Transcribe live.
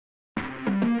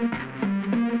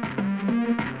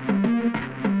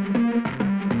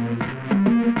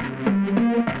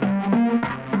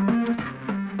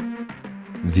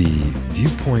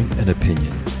viewpoint and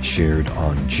opinion shared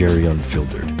on Jerry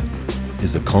Unfiltered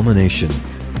is a culmination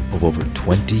of over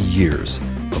 20 years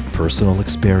of personal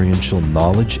experiential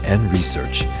knowledge and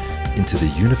research into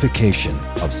the unification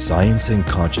of science and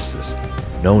consciousness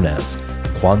known as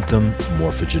quantum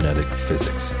morphogenetic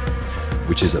physics,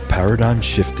 which is a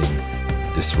paradigm-shifting,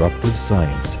 disruptive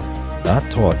science not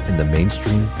taught in the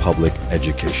mainstream public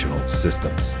educational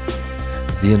systems.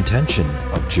 The intention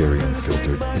of Jerry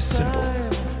Unfiltered is simple: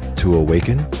 to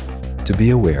awaken, to be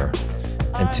aware,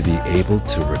 and to be able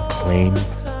to reclaim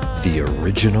the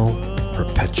original,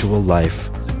 perpetual life,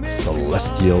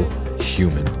 celestial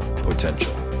human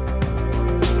potential.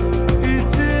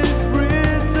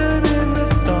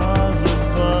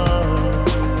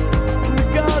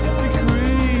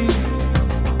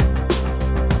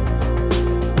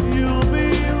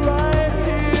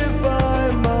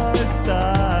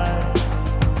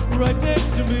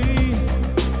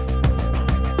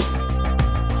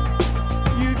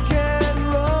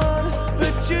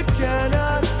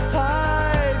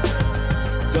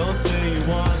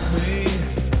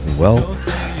 Well,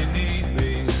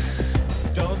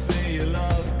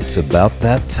 it's about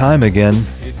that time again.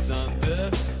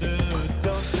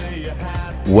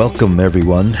 Welcome,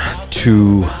 everyone,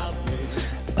 to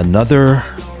another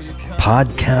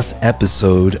podcast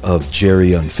episode of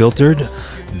Jerry Unfiltered,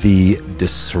 the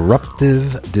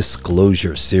Disruptive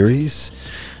Disclosure Series.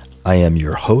 I am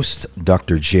your host,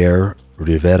 Dr. Jer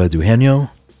Rivera Duhenio.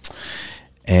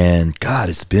 And God,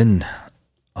 it's been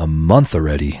a month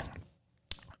already.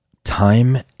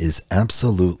 Time is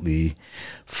absolutely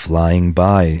flying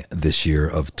by this year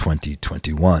of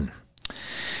 2021.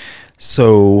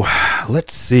 So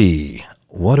let's see,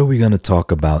 what are we going to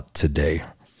talk about today?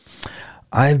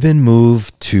 I've been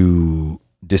moved to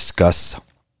discuss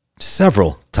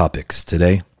several topics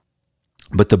today,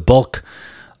 but the bulk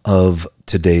of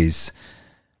today's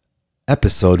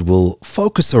episode will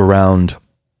focus around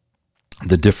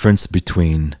the difference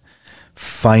between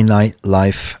finite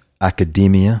life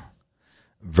academia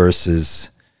versus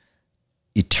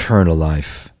eternal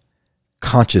life,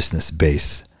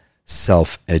 consciousness-based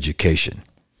self-education.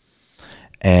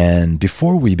 And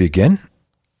before we begin,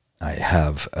 I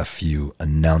have a few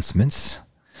announcements.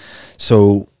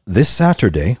 So this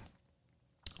Saturday,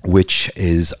 which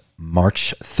is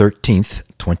March 13th,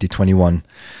 2021,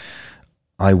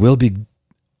 I will be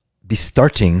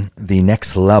starting the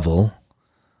next level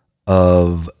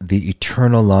of the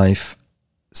Eternal Life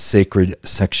Sacred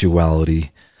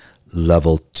Sexuality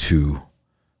Level 2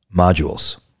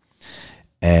 modules.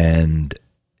 And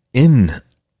in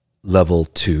Level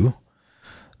 2,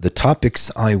 the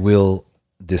topics I will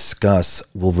discuss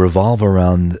will revolve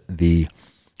around the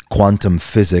quantum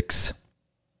physics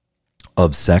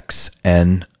of sex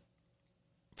and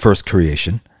first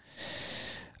creation.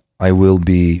 I will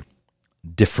be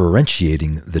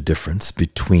differentiating the difference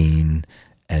between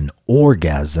an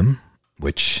orgasm,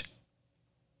 which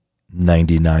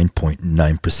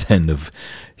 99.9% of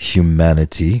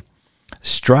humanity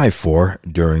strive for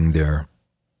during their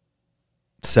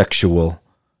sexual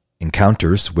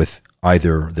encounters with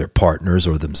either their partners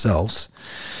or themselves.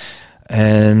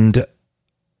 And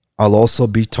I'll also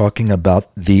be talking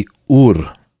about the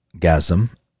urgasm,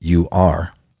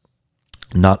 U-R,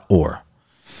 not or.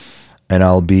 And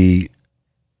I'll be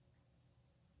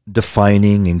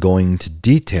defining and going into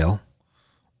detail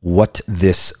what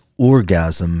this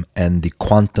orgasm and the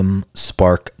quantum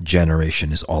spark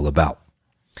generation is all about.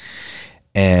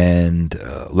 And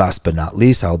last but not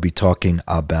least, I'll be talking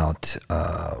about,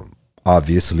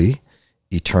 obviously,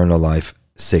 eternal life,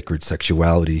 sacred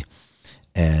sexuality,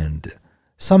 and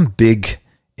some big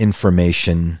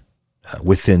information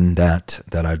within that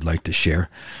I'd like to share.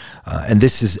 And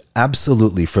this is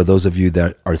absolutely for those of you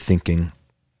that are thinking,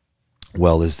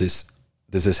 well, does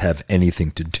this have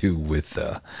anything to do with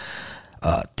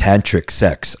tantric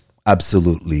sex?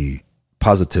 Absolutely,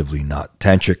 positively not.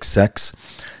 Tantric sex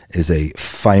is a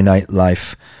finite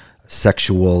life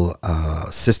sexual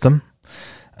system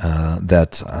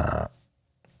that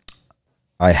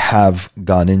I have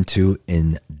gone into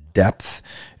in depth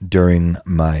during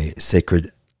my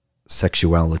Sacred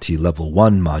Sexuality Level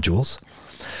 1 modules.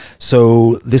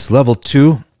 So this Level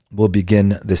 2 will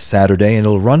begin this Saturday, and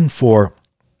it'll run for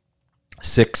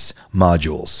 6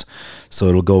 modules. So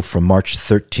it'll go from March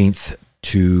 13th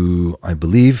to, I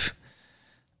believe,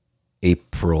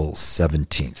 April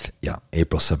 17th. Yeah,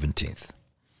 April 17th.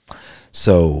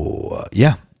 So,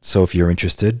 So if you're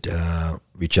interested,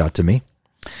 reach out to me.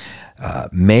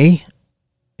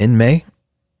 In May,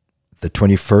 the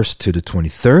 21st to the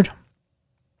 23rd,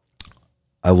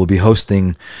 I will be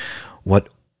hosting what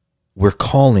we're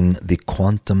calling the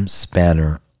Quantum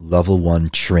Spanner Level 1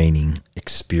 Training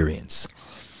Experience.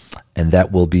 And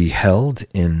that will be held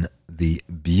in the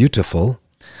beautiful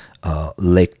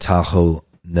Lake Tahoe,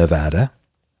 Nevada.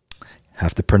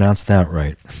 Have to pronounce that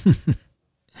right.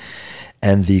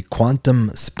 And the Quantum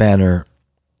Spanner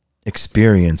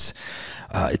Experience,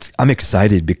 I'm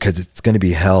excited because it's going to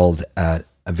be held at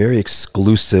a very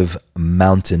exclusive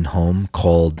mountain home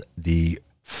called the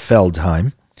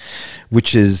Feldheim,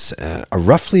 which is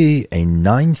roughly a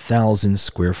 9,000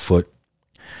 square foot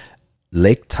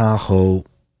Lake Tahoe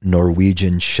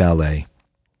Norwegian chalet.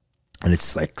 And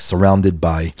it's like surrounded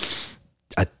by,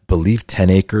 I believe,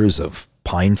 10 acres of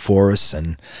pine forests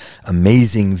and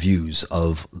amazing views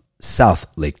of South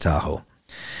Lake Tahoe.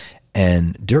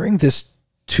 And during this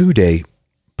 2-day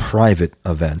private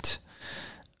event,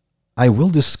 I will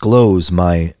disclose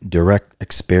my direct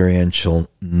experiential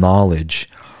knowledge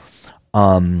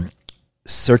on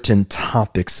certain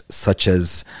topics such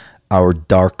as our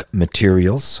dark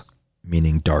materials,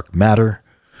 meaning dark matter,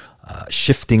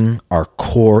 shifting our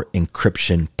core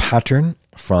encryption pattern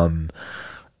from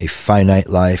a finite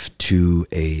life to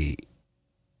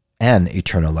an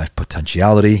eternal life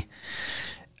potentiality,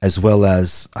 as well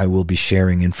as I will be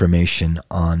sharing information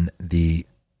on the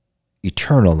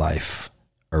eternal life,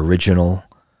 original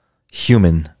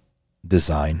human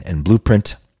design and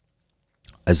blueprint,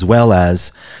 as well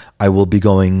as I will be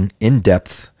going in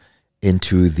depth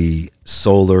into the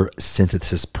solar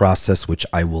synthesis process, which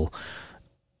I will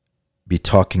be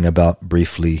talking about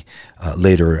briefly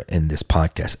later in this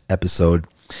podcast episode.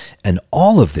 And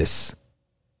all of this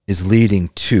is leading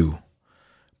to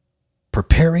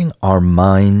preparing our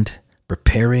mind,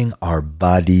 preparing our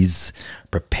bodies,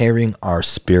 preparing our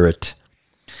spirit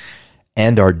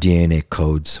and our DNA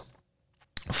codes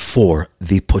for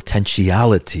the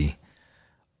potentiality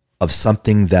of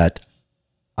something that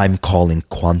I'm calling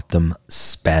quantum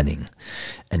spanning.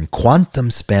 And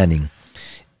quantum spanning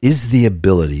is the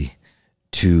ability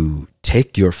to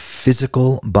take your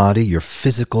physical body, your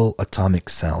physical atomic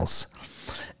cells,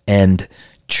 and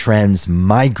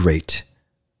transmigrate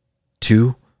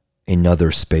to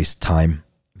another space-time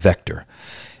vector.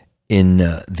 In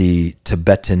the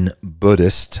Tibetan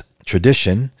Buddhist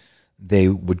tradition, they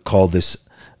would call this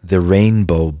the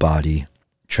rainbow body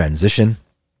transition.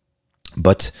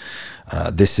 But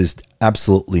this is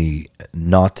absolutely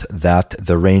not that.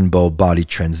 The rainbow body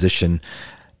transition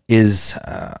is,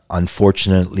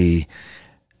 unfortunately,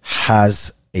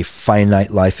 has a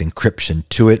finite life encryption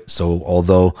to it. So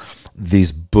although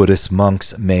these Buddhist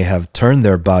monks may have turned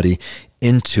their body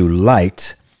into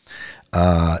light,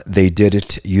 they did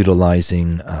it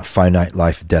utilizing finite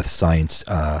life death science,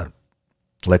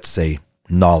 let's say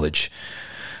knowledge.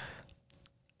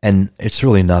 And it's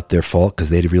really not their fault because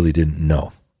they really didn't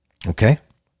know. Okay?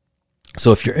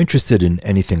 So if you're interested in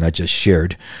anything I just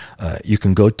shared, you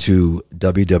can go to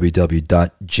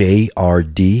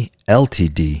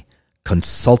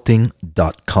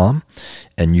www.jrdltdconsulting.com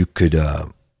and you could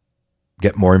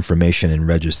get more information and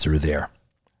register there.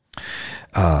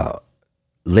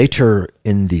 Later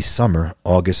in the summer,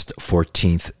 August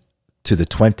 14th to the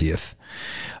 20th,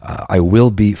 I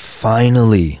will be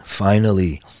finally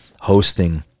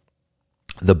hosting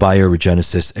the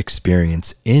Bioregenesis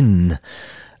experience in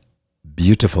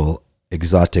beautiful,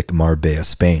 exotic Marbella,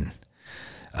 Spain.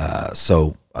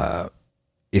 So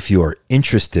if you are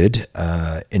interested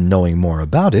in knowing more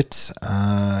about it,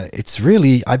 it's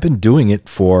really, I've been doing it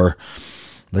for,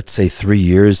 let's say, 3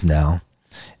 years now.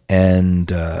 And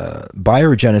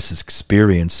Bioregenesis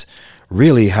experience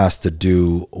really has to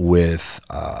do with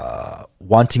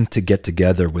wanting to get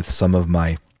together with some of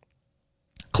my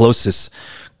closest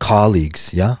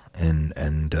colleagues,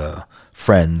 and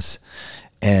friends,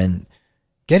 and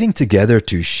getting together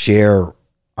to share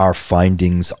our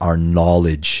findings, our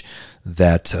knowledge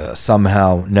that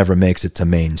somehow never makes it to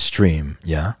mainstream,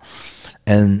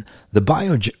 And the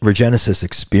Bioregenesis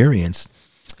experience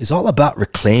is all about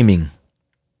reclaiming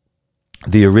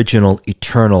the original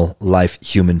eternal life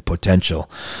human potential.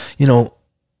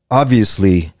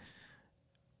 Obviously,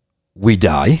 we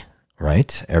die,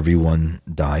 right? Everyone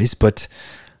dies, but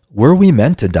were we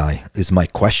meant to die is my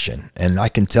question. And I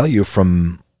can tell you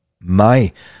from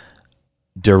my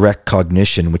direct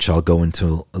cognition, which I'll go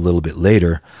into a little bit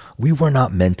later, we were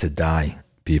not meant to die,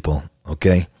 people,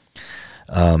 okay?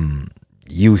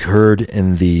 You heard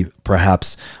in the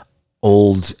perhaps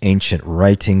old ancient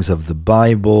writings of the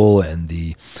Bible and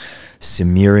the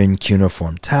Sumerian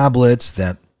cuneiform tablets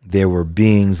that there were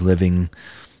beings living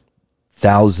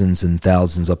thousands and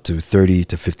thousands, up to 30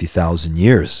 to 50,000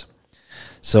 years.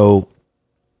 So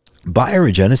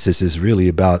Bioregenesis is really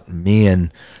about me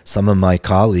and some of my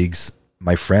colleagues,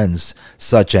 my friends,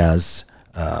 such as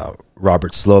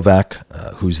Robert Slovak,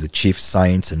 who's the Chief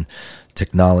Science and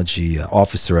Technology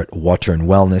Officer at Water and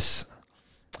Wellness,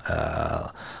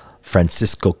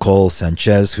 Francisco Cole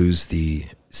Sanchez, who's the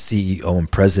CEO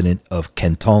and President of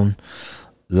Kenton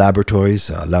Laboratories,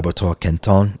 Laboratoire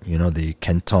Kenton, the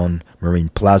Kenton Marine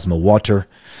Plasma Water.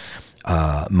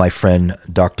 My friend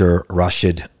Dr.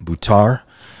 Rashid Buttar,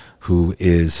 who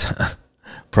is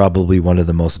probably one of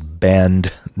the most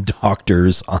banned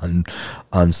doctors on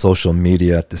social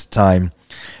media at this time,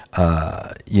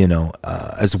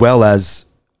 as well as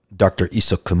Dr.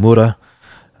 Iso Kimura,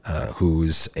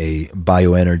 who's a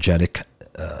bioenergetic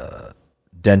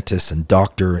dentist and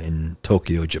doctor in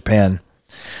Tokyo, Japan.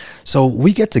 So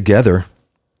we get together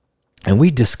and we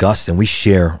discuss and we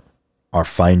share our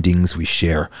findings, we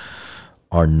share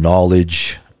our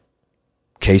knowledge,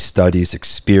 case studies,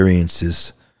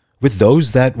 experiences with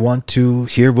those that want to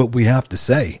hear what we have to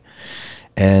say.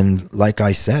 And like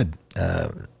I said,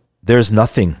 there's no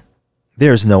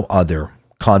other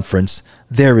conference,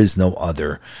 there is no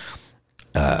other,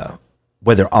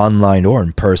 whether online or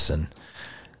in person,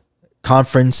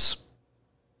 conference,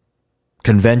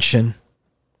 convention,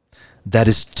 that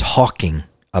is talking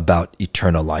about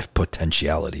eternal life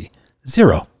potentiality.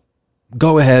 Zero.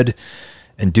 Go ahead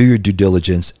and do your due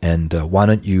diligence, and why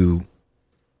don't you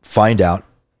find out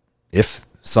if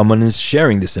someone is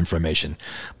sharing this information,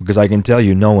 because I can tell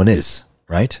you no one is,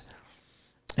 right?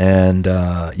 And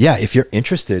if you're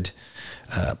interested,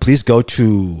 please go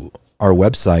to our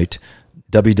website,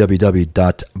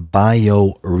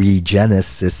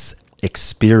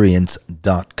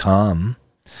 www.bioregenesisexperience.com,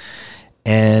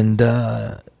 and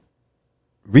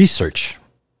research.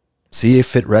 See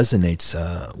if it resonates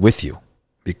with you,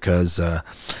 because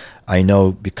I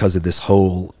know because of this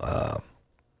whole,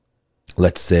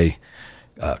 let's say,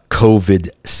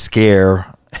 COVID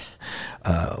scare,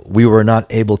 we were not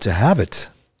able to have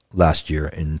it last year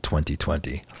in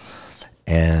 2020.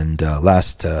 And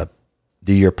the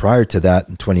year prior to that,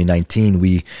 in 2019,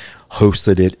 we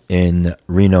hosted it in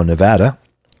Reno, Nevada,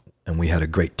 and we had a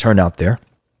great turnout there.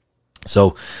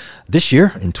 So this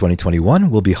year, in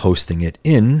 2021, we'll be hosting it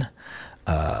in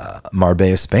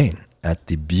Marbella, Spain, at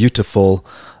the beautiful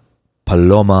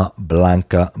Paloma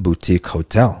Blanca Boutique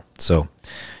Hotel. So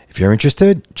if you're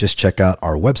interested, just check out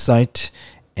our website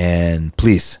and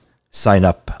please sign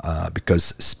up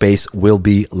because space will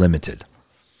be limited.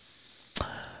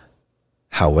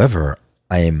 However,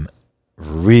 I am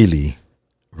really,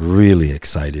 really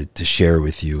excited to share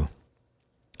with you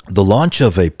the launch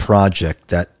of a project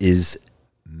that is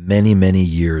many, many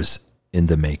years in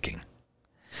the making.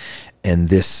 And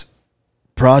this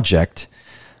project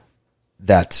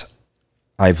that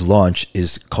I've launched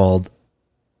is called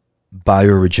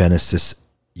Bioregenesis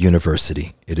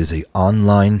University. It is an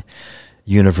online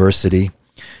university,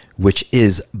 which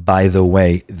is, by the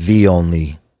way, the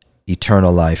only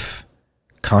eternal life,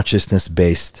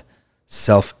 consciousness-based,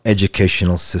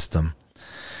 self-educational system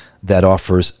that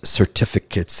offers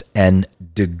certificates and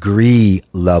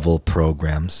degree-level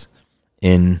programs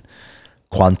in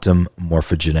quantum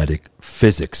morphogenetic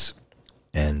physics.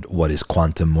 And what is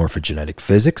quantum morphogenetic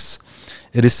physics?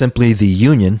 It is simply the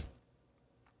union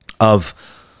of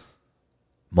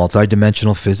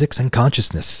multidimensional physics and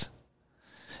consciousness.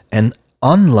 And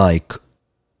unlike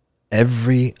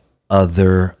every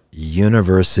other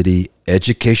university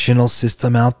educational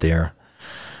system out there,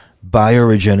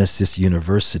 Bioregenesis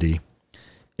University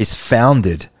is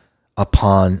founded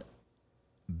upon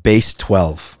Base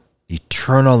 12,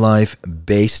 Eternal Life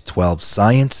Base 12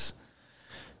 science,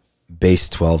 Base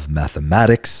 12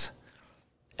 mathematics,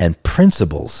 and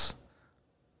principles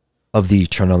of the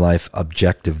Eternal Life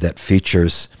objective that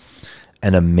features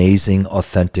an amazing,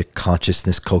 authentic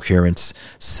consciousness coherence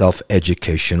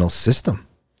self-educational system.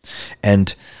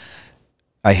 And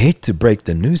I hate to break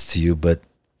the news to you, but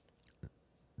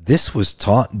this was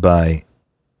taught by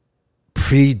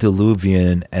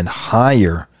pre-Diluvian and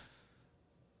higher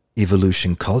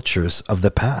evolution cultures of the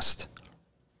past.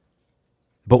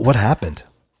 But what happened,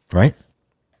 right?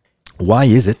 Why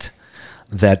is it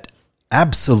that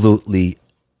absolutely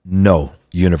no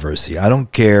university, I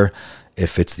don't care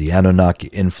if it's the Anunnaki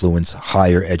influence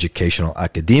higher educational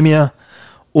academia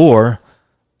or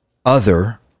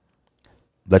other,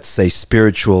 let's say,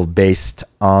 spiritual-based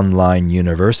online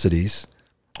universities,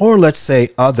 or let's say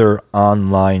other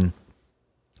online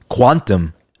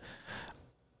quantum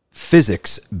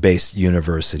physics-based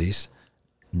universities,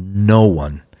 no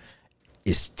one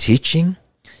is teaching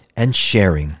and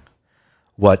sharing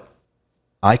what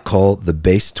I call the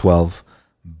Base 12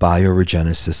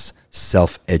 bioregenesis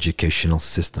self-educational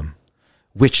system,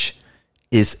 which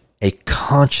is a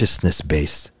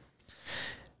consciousness-based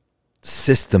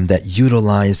system that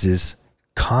utilizes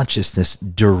consciousness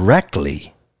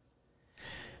directly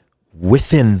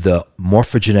within the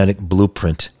morphogenetic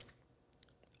blueprint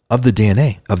of the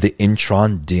DNA, of the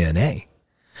intron DNA.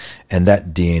 And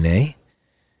that DNA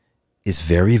is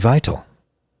very vital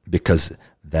because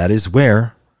that is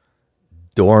where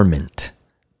dormant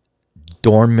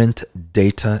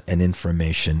data and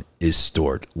information is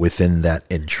stored within that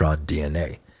intron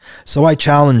DNA. So I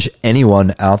challenge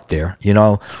anyone out there,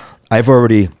 I've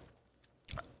already,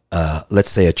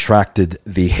 let's say, attracted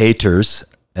the haters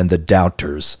and the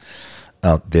doubters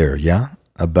out there,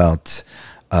 about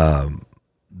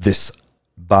this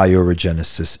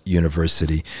Bioregenesis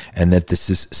University, and that this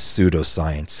is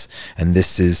pseudoscience, and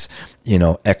this is,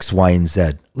 X, Y, and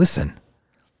Z. Listen,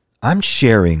 I'm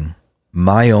sharing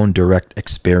my own direct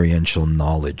experiential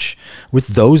knowledge with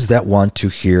those that want to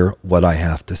hear what I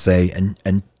have to say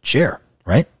and share,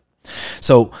 right?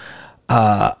 So,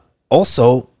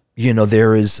 also,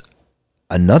 there is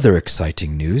another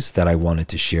exciting news that I wanted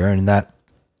to share, and that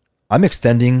I'm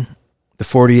extending the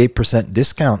 48%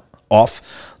 discount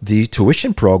off the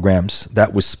tuition programs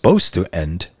that was supposed to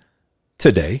end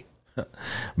today,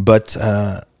 but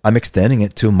I'm extending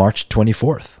it to March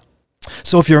 24th.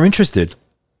 So if you're interested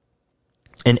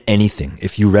in anything,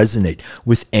 if you resonate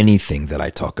with anything that I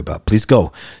talk about, please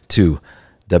go to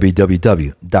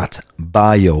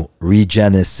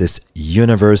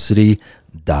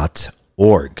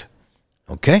www.bioregenesisuniversity.org.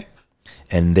 Okay?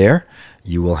 And there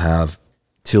you will have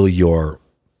till your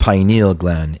pineal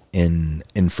gland in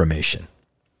information.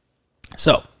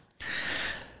 So,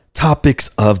 topics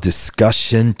of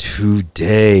discussion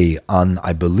today on,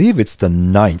 I believe it's the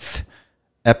 9th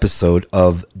episode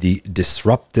of the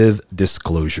Disruptive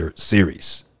Disclosure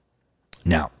series.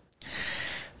 Now,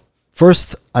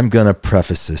 first, I'm going to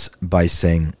preface this by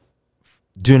saying,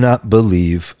 do not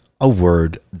believe a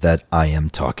word that I am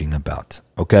talking about,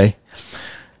 okay?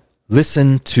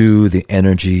 Listen to the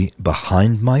energy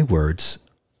behind my words,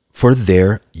 for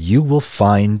there you will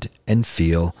find and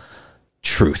feel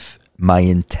truth, my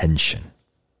intention,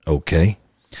 okay?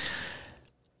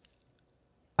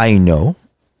 I know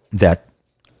that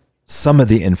some of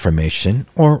the information,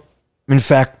 or in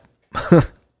fact,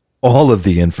 all of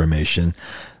the information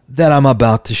that I'm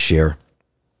about to share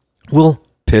will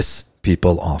piss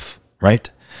people off, right?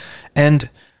 And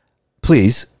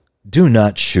please do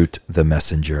not shoot the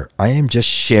messenger. I am just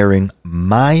sharing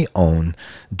my own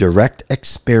direct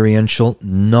experiential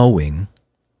knowing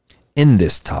in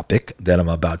this topic that I'm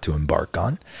about to embark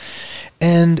on.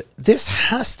 And this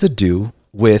has to do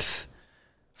with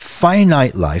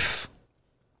finite life,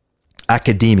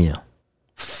 academia,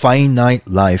 finite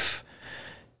life,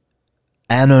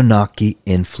 Anunnaki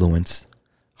influenced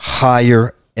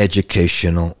higher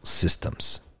educational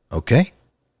systems. Okay?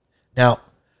 Now,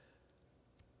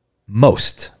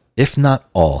 most, if not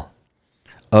all,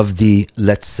 of the,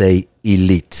 let's say,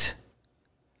 elite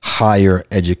higher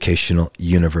educational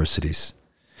universities,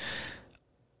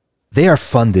 they are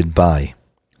funded by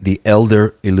the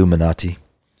Elder Illuminati.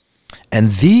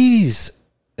 And these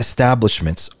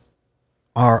establishments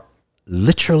are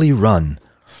literally run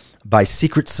by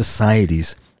secret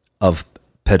societies of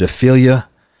pedophilia,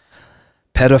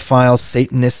 pedophiles,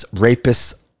 Satanists,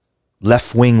 rapists,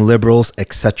 left-wing liberals,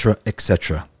 etc.,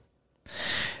 etc.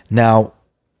 Now,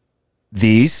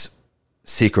 these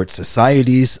secret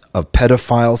societies of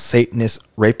pedophiles, Satanists,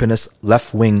 rapists,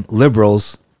 left-wing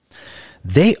liberals,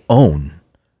 they own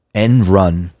and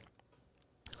run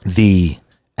the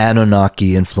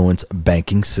Anunnaki influence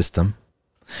banking system.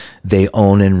 They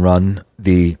own and run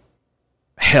the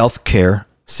healthcare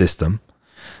system.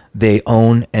 They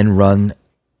own and run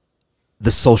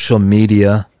the social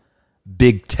media,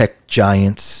 big tech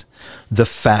giants, the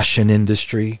fashion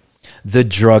industry, the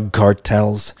drug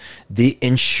cartels, the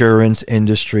insurance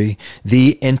industry,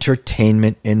 the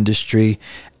entertainment industry,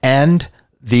 and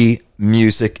the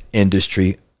music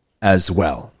industry as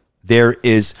well. There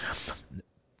is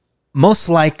most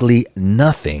likely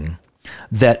nothing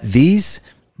that these,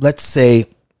 let's say,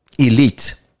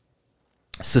 elite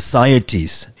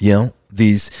societies,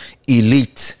 these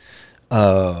elite,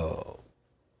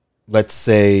 let's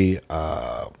say,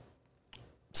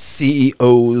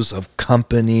 CEOs of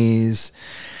companies,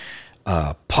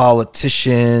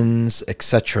 politicians,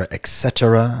 etc.,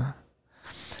 etc.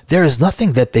 There is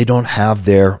nothing that they don't have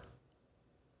their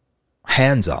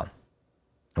hands on.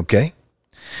 Okay?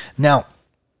 Now,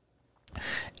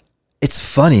 it's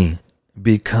funny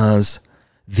because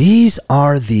these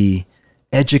are the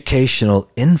educational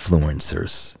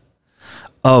influencers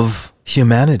of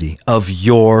humanity, of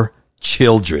your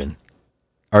children.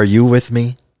 Are you with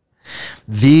me?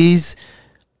 These,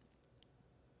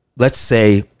 let's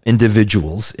say,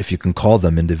 individuals, if you can call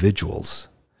them individuals,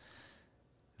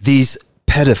 these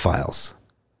pedophiles,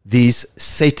 these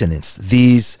satanists,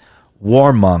 these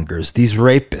warmongers, these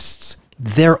rapists,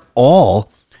 they're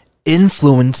all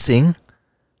influencing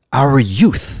our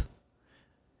youth.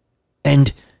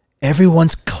 And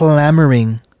everyone's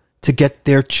clamoring to get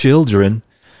their children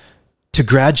to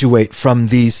graduate from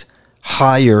these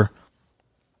higher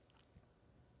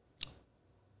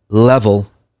level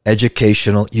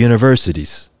educational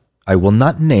universities. I will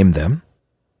not name them,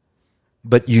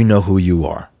 but you know who you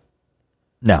are.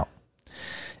 Now,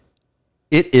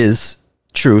 it is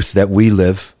truth that we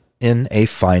live in a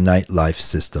finite life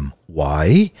system.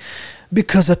 Why?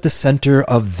 Because at the center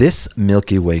of this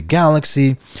Milky Way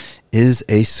galaxy is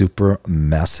a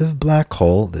supermassive black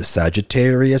hole, the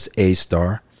Sagittarius A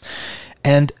star,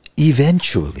 and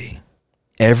eventually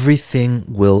everything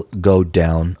will go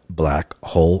down black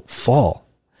hole fall.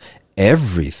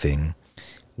 Everything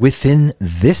within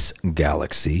this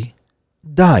galaxy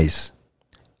dies.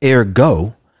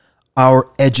 Ergo, our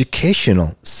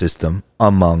educational system,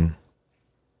 amongst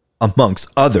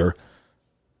other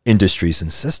industries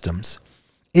and systems,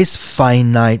 is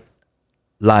finite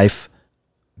life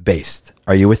based.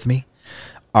 Are you with me?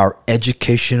 Our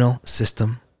educational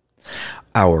system,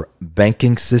 our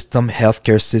banking system,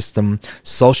 healthcare system,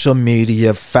 social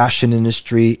media, fashion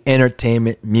industry,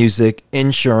 entertainment, music,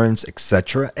 insurance,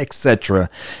 etc., etc.,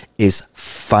 is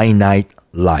finite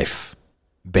life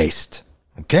based.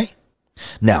 Okay?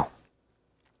 Now,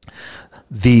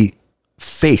 the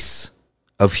face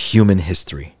of human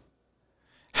history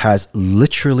has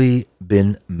literally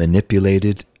been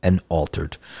manipulated and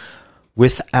altered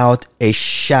without a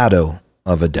shadow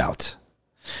of a doubt.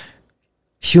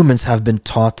 Humans have been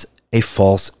taught a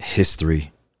false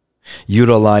history,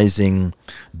 utilizing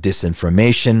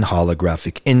disinformation,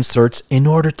 holographic inserts in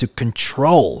order to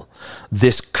control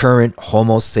this current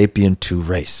Homo sapien 2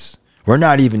 race. We're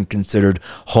not even considered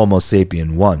Homo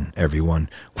sapien 1, everyone.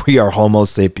 We are Homo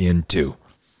sapien 2.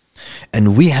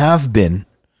 And we have been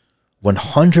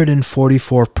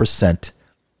 144%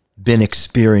 been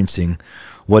experiencing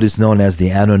what is known as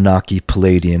the Anunnaki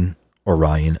Pleiadian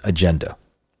Orion agenda.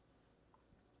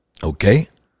 Okay?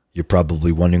 You're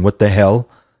probably wondering, what the hell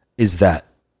is that,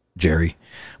 Jerry?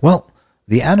 Well,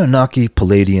 the Anunnaki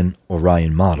Pleiadian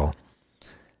Orion model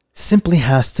simply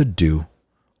has to do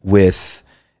with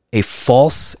a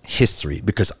false history,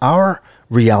 because our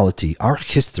reality, our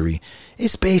history,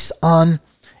 is based on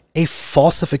a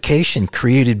falsification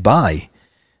created by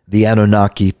the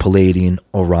Anunnaki Pleiadian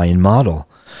Orion model.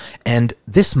 And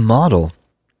this model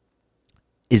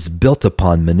is built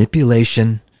upon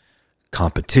manipulation,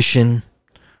 competition,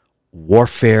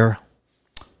 warfare,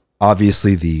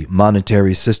 obviously the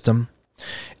monetary system.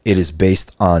 It is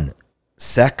based on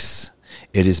sex.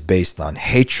 It is based on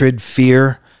hatred,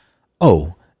 fear,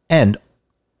 and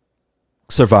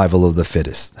survival of the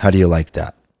fittest. How do you like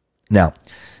that? Now,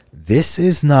 this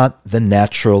is not the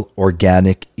natural,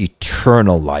 organic,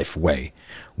 eternal life way.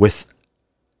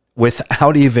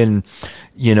 Without even,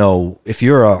 if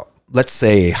you're a, let's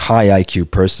say, a high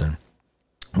IQ person,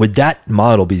 would that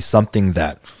model be something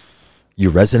that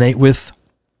you resonate with?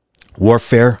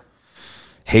 Warfare,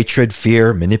 hatred,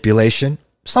 fear, manipulation?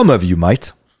 Some of you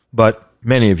might, but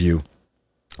many of you,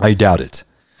 I doubt it.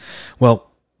 Well,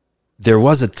 there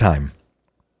was a time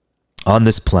on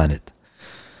this planet,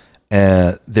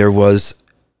 there was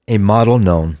a model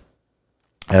known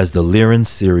as the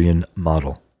Lyran-Sirian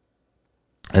model.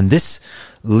 And this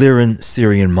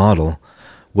Lyran-Sirian model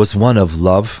was one of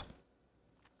love,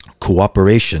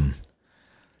 cooperation,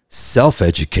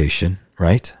 self-education,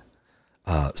 right?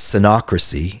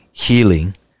 Synocracy,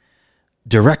 healing,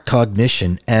 direct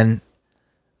cognition, and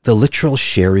the literal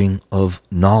sharing of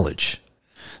knowledge.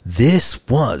 This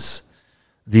was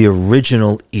the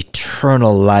original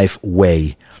eternal life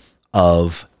way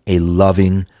of a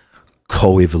loving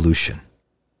co-evolution.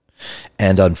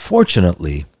 And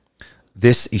unfortunately,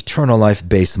 this eternal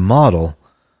life-based model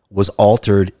was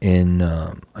altered in,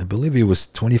 I believe it was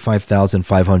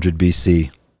 25,500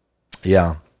 BC.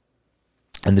 Yeah.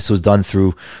 And this was done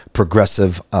through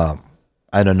progressive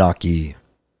Anunnaki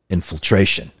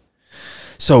infiltration.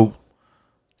 So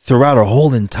throughout our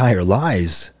whole entire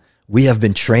lives, we have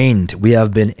been trained, we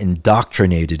have been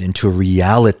indoctrinated into a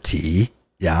reality,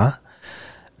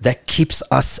 that keeps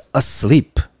us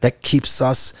asleep, that keeps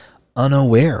us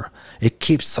unaware. It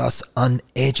keeps us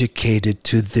uneducated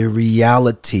to the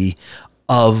reality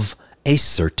of a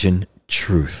certain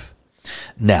truth.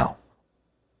 Now,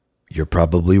 you're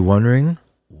probably wondering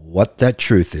what that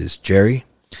truth is, Jerry.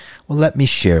 Well, let me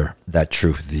share that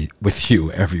truth with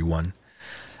you, everyone.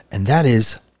 And that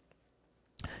is,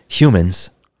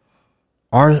 humans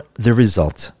are the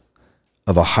result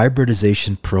of a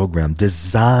hybridization program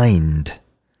designed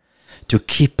to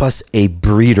keep us a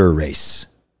breeder race.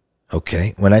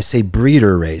 Okay? When I say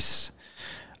breeder race,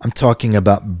 I'm talking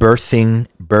about birthing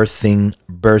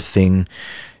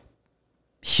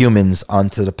humans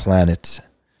onto the planet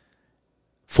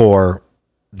for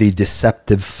the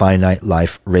deceptive finite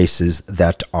life races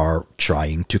that are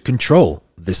trying to control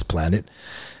this planet,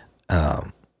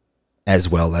 as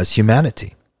well as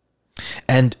humanity.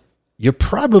 And you're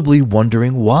probably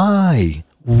wondering why.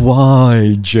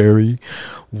 Why, Jerry?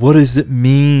 What does it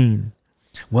mean?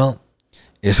 Well,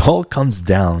 it all comes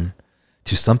down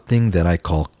to something that I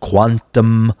call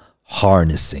quantum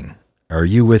harnessing. Are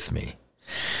you with me?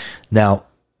 Now,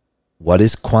 what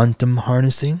is quantum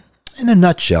harnessing? In a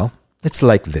nutshell, it's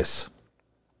like this.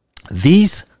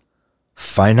 These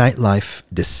finite life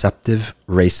deceptive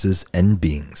races and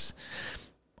beings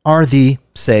are the,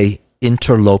 say,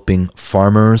 interloping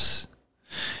farmers,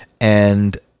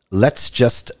 and let's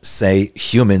just say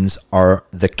humans are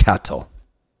the cattle.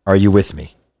 Are you with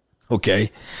me?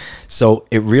 Okay? So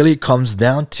it really comes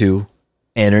down to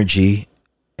energy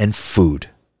and food.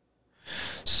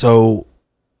 So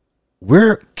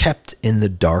we're kept in the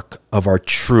dark of our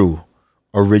true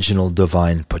original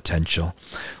divine potential.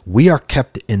 We are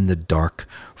kept in the dark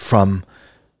from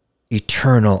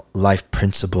eternal life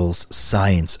principles,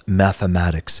 science,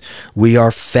 mathematics. We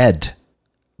are fed,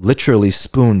 literally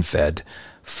spoon-fed,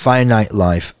 finite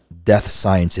life, death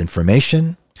science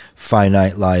information,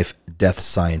 finite life, death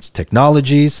science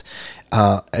technologies,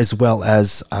 as well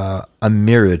as a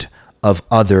myriad of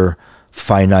other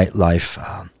finite life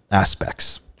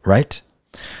aspects, right?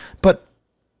 But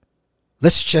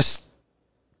let's just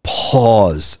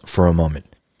pause for a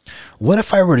moment. What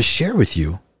if I were to share with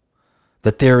you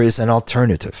that there is an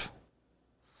alternative,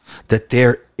 that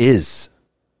there is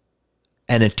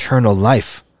an eternal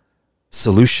life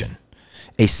solution,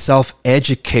 a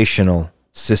self-educational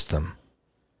system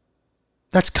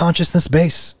that's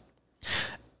consciousness-based,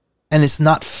 and it's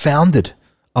not founded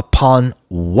upon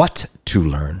what to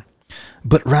learn,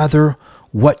 but rather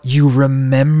what you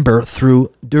remember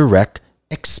through direct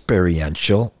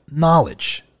experiential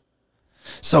knowledge.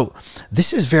 So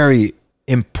this is very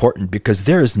important because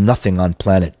there is nothing on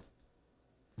planet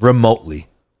remotely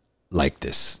like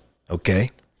this, okay?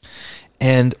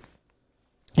 And,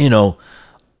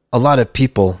 a lot of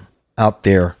people out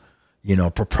there,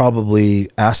 probably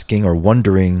asking or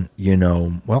wondering,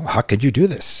 well, how could you do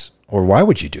this? Or why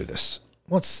would you do this?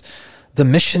 What's the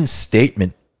mission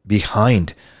statement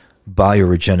behind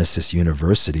Bioregenesis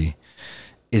University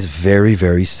is very,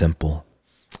 very simple.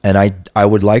 And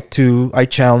I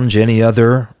challenge any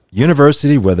other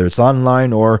university, whether it's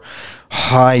online or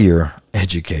higher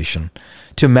education,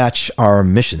 to match our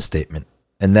mission statement.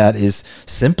 And that is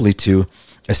simply to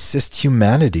assist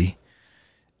humanity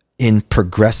in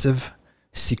progressive,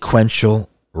 sequential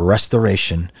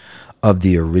restoration of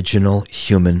the original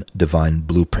human divine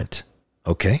blueprint.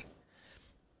 Okay?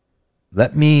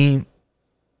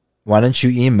 Why don't you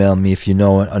email me if you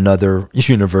know another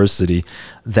university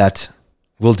that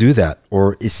will do that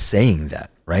or is saying that,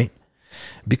 right?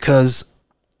 Because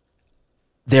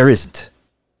there isn't.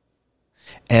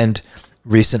 And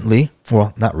recently,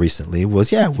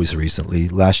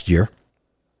 last year,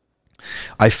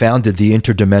 I founded the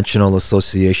Interdimensional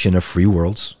Association of Free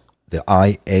Worlds, the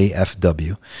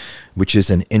IAFW, which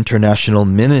is an international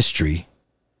ministry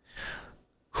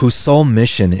whose sole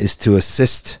mission is to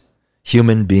assist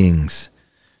human beings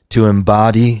to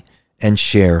embody and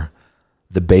share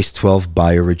the base 12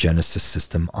 bioregenesis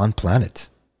system on planet.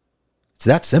 It's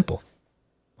that simple,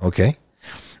 okay?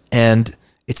 And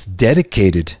it's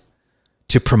dedicated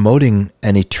to promoting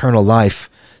an eternal life,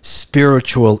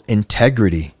 spiritual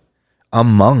integrity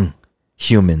among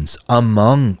humans,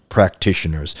 among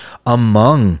practitioners,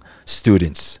 among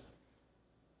students.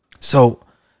 So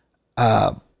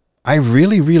I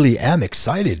really, really am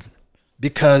excited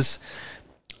because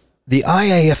the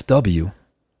IAFW,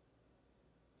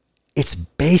 it's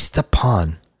based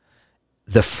upon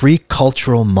the free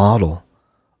cultural model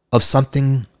of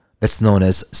something that's known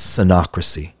as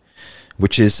synocracy,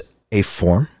 which is a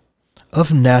form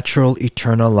of natural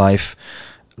eternal life,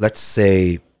 let's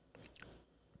say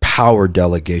power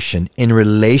delegation in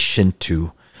relation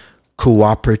to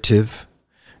cooperative,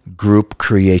 group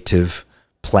creative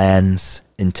plans,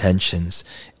 intentions,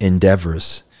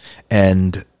 endeavors,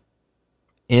 and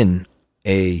in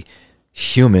a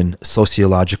human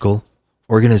sociological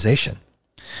organization.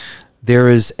 There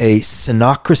is a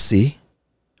synocracy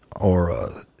or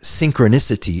a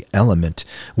synchronicity element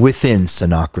within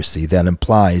synocracy that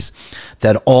implies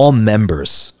that all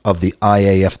members of the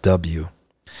IAFW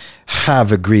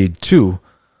have agreed to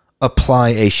apply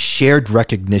a shared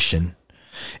recognition,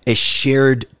 a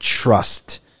shared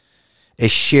trust, a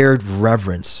shared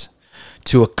reverence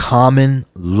to a common,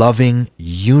 loving,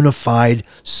 unified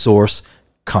source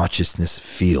consciousness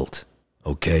field.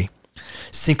 Okay?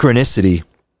 Synchronicity,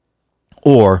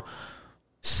 or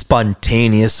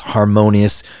spontaneous,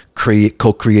 harmonious,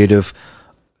 co-creative,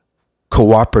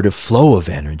 cooperative flow of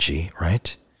energy,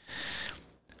 right?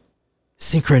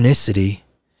 Synchronicity,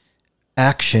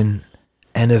 action,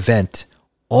 and event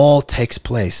all takes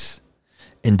place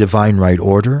in divine right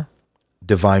order,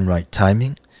 divine right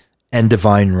timing, and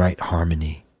divine right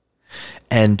harmony.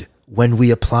 And when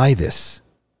we apply this,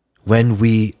 when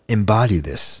we embody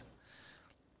this,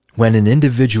 when an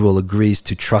individual agrees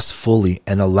to trust fully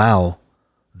and allow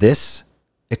this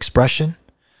expression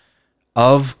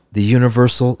of the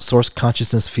universal source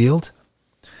consciousness field,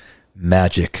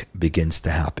 magic begins to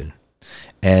happen.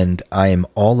 And I am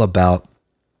all about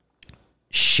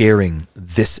sharing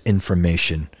this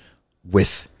information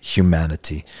with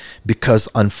humanity, because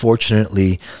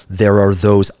unfortunately there are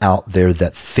those out there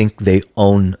that think they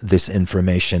own this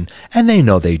information, and they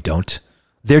know they don't.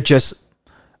 They're just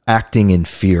acting in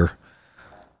fear,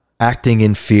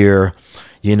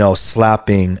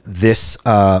 slapping this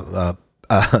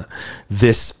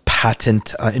this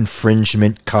patent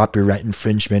infringement, copyright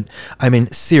infringement. I mean,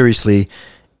 seriously,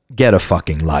 get a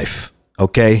fucking life,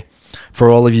 okay? For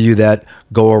all of you that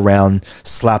go around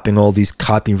slapping all these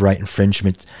copyright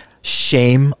infringements,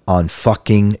 shame on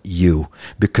fucking you,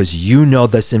 because you know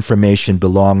this information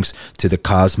belongs to the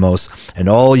cosmos, and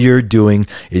all you're doing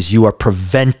is you are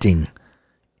preventing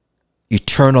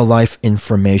eternal life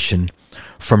information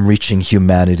from reaching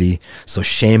humanity. So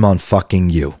shame on fucking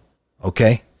you.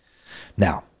 Okay?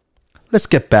 Now, let's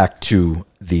get back to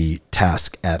the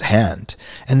task at hand,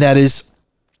 and that is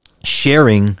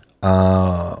sharing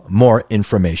more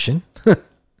information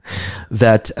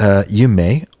that you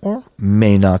may or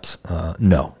may not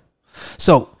know.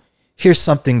 So here's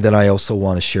something that I also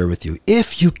want to share with you.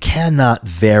 If you cannot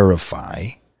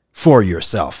verify for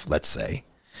yourself, let's say,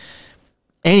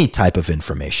 any type of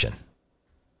information,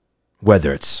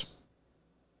 whether it's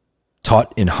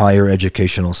taught in higher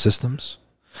educational systems,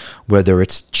 whether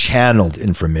it's channeled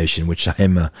information, which I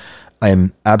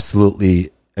am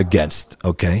absolutely against,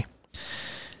 okay?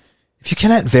 If you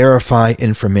cannot verify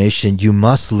information, you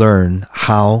must learn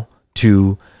how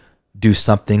to do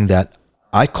something that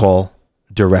I call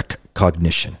direct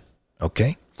cognition,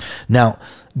 okay? Now,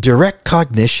 direct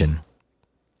cognition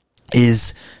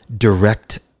is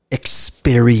direct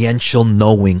experiential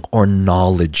knowing or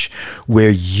knowledge,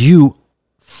 where you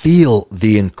feel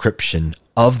the encryption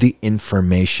of the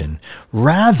information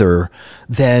rather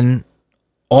than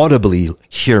audibly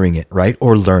hearing it, right?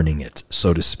 Or learning it,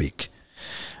 so to speak.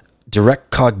 Direct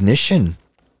cognition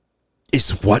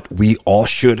is what we all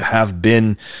should have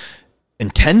been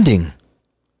intending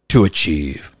to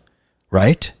achieve,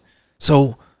 right?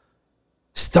 So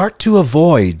start to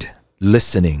avoid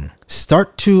listening.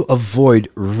 Start to avoid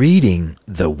reading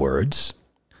the words,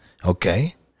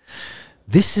 okay?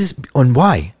 This is on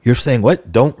why. You're saying,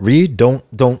 what? Don't read,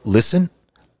 don't listen?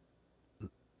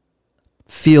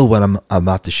 Feel what I'm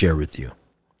about to share with you.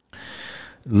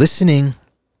 Listening,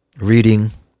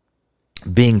 reading,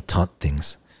 being taught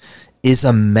things is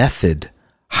a method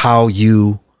how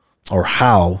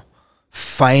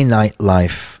finite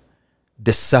life,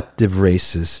 deceptive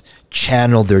races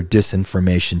channel their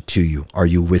disinformation to you. Are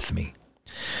you with me?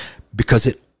 Because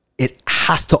it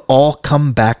has to all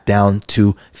come back down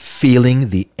to feeling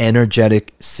the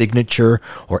energetic signature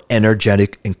or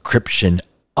energetic encryption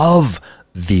of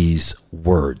these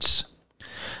words.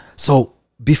 So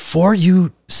before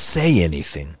you say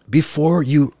anything, before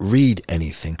you read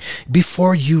anything,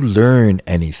 before you learn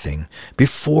anything,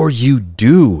 before you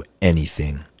do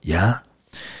anything, yeah?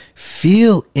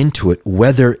 Feel into it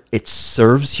whether it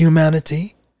serves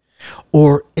humanity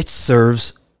or it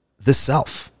serves the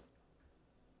self.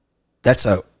 That's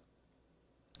a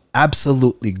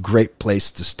absolutely great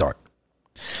place to start.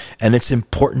 And it's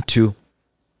important to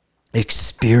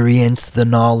experience the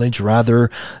knowledge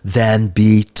rather than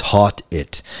be taught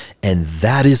it. And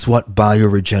that is what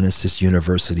Bioregenesis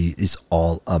University is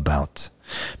all about.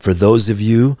 For those of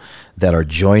you that are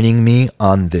joining me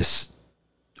on this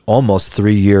almost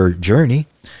 3-year journey,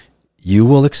 you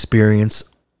will experience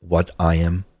what I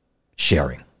am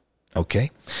sharing.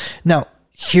 Okay? Now,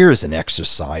 here's an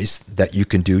exercise that you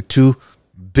can do to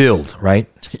build, right,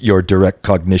 your direct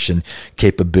cognition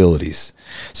capabilities.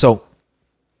 So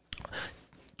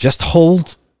just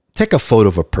take a photo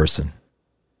of a person.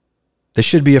 This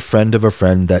should be a friend of a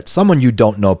friend, someone you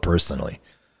don't know personally.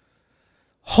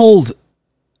 Hold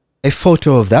a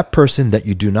photo of that person that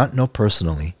you do not know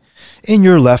personally in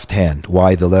your left hand.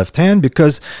 Why the left hand?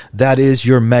 Because that is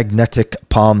your magnetic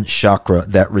palm chakra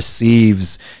that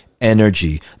receives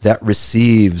energy, that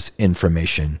receives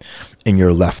information in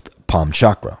your left palm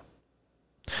chakra.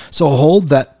 So hold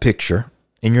that picture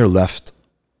in your left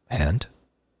hand,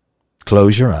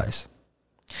 close your eyes,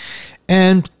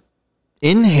 and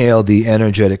inhale the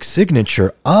energetic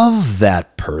signature of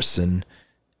that person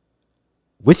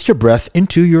with your breath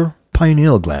into your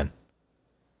pineal gland.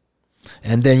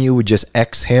 And then you would just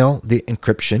exhale the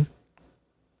encryption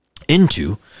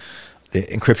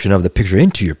of the picture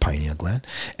into your pineal gland,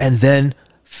 and then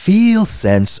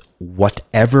sense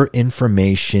whatever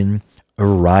information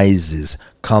arises,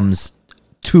 comes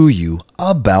to you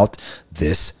about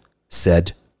this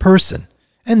said person.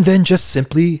 And then just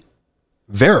simply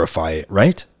verify it,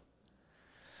 right?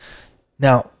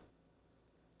 Now,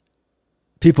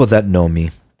 people that know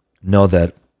me know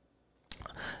that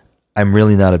I'm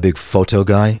really not a big photo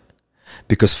guy,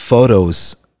 because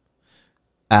photos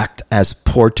act as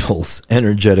portals,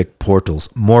 energetic portals,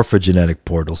 morphogenetic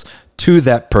portals to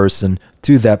that person,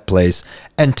 to that place,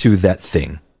 and to that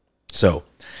thing. So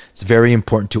it's very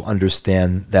important to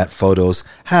understand that photos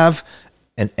have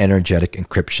an energetic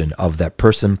encryption of that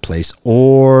person, place,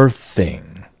 or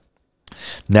thing.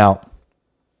 Now,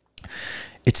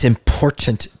 it's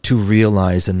important to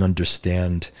realize and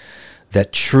understand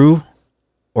that true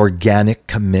organic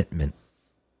commitment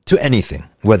to anything,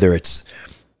 whether it's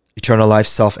eternal life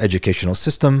self-educational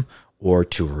system or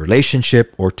to a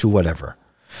relationship or to whatever,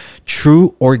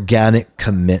 true organic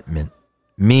commitment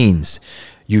means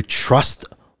you trust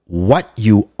what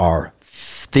you are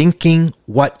thinking,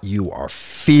 what you are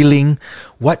feeling,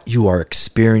 what you are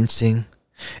experiencing,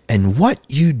 and what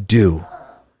you do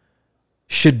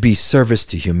should be service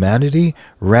to humanity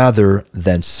rather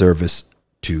than service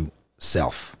to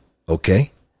self.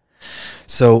 Okay?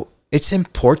 So it's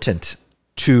important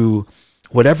to,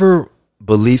 whatever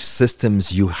belief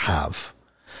systems you have,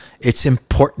 it's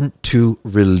important to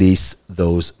release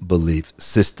those belief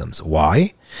systems.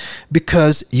 Why?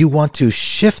 Because you want to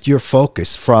shift your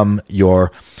focus from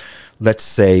your, let's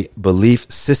say,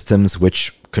 belief systems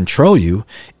which control you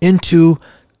into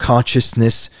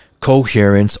consciousness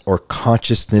coherence or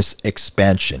consciousness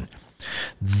expansion.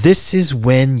 This is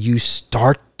when you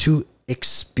start to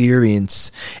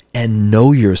experience and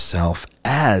know yourself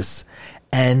as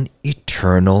an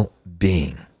eternal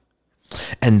being.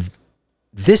 And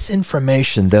this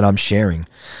information that I'm sharing,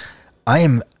 I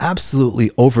am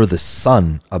absolutely over the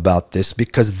sun about this,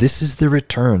 because this is the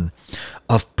return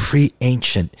of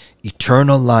pre-ancient,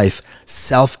 eternal life,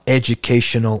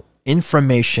 self-educational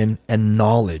information and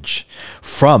knowledge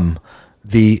from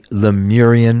the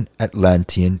Lemurian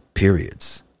Atlantean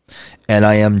periods. And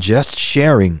I am just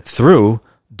sharing through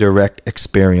direct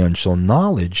experiential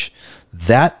knowledge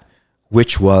that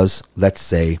which was, let's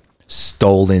say,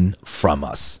 stolen from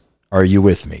us. Are you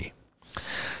with me?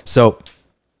 So,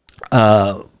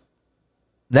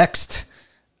 next,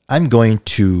 I'm going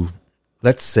to,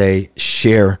 let's say,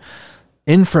 share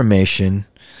information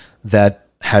that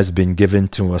has been given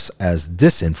to us as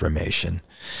disinformation.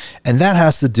 And that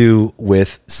has to do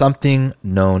with something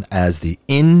known as the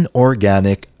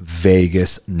inorganic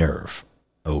vagus nerve.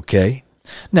 Okay?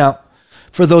 Now,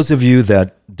 for those of you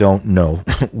that don't know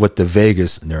what the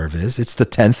vagus nerve is, it's the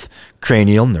 10th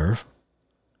cranial nerve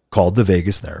called the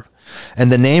vagus nerve.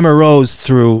 And the name arose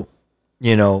through,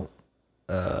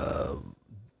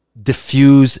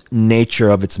 diffuse nature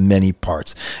of its many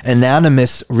parts.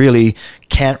 Anatomists really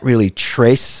can't really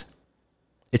trace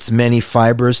its many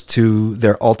fibers to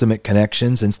their ultimate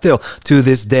connections. And still, to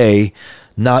this day,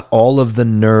 not all of the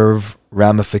nerve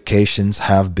ramifications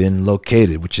have been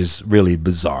located, which is really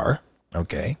bizarre.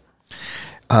 Okay.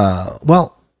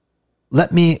 Well,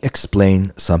 let me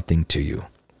explain something to you.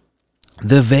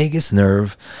 The vagus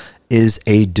nerve is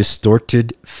a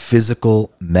distorted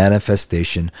physical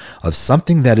manifestation of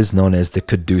something that is known as the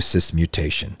caduceus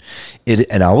mutation.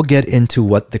 And I will get into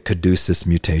what the caduceus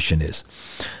mutation is.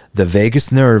 The vagus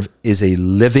nerve is a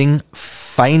living,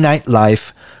 finite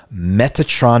life,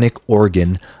 metatronic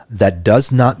organ that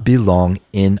does not belong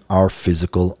in our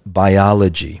physical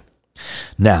biology.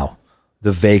 Now,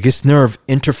 the vagus nerve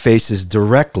interfaces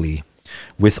directly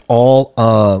with all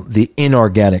the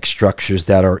inorganic structures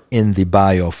that are in the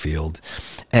biofield.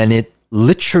 And it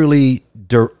literally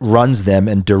runs them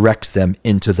and directs them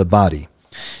into the body.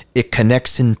 It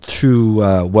connects in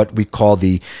through what we call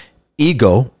the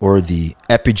ego, or the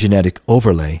epigenetic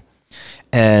overlay.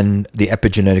 And the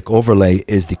epigenetic overlay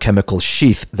is the chemical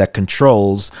sheath that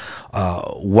controls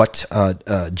what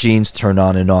genes turn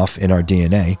on and off in our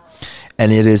DNA.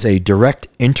 And it is a direct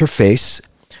interface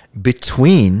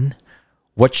between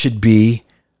what should be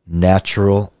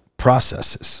natural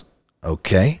processes.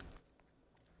 Okay?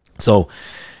 So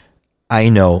I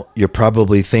know you're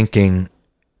probably thinking,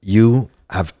 you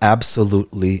have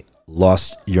absolutely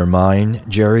lost your mind,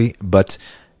 Jerry, but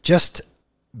just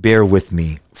bear with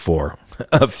me for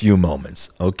a few moments,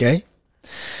 okay?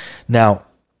 Now,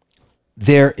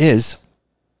 there is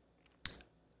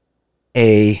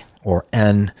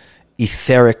an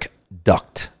etheric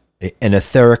duct, an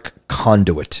etheric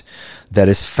conduit that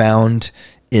is found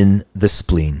in the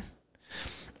spleen.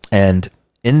 And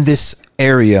in this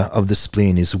area of the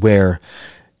spleen is where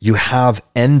you have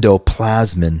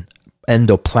endoplasm,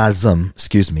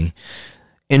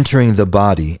 entering the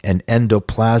body. And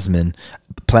endoplasm,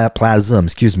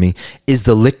 is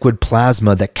the liquid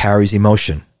plasma that carries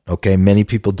emotion. Okay, many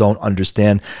people don't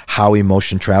understand how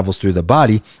emotion travels through the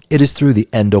body. It is through the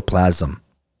endoplasm.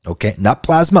 Okay, not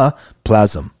plasma,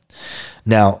 plasm.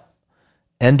 Now,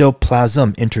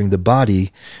 endoplasm entering the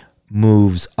body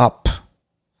moves up,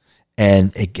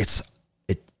 and it gets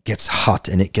hot,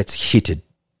 and it gets heated,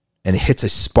 and it hits a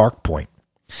spark point.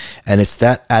 And it's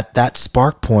that at that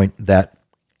spark point that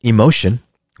emotion,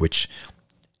 which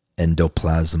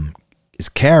endoplasm is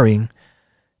carrying,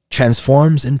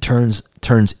 transforms and turns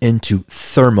into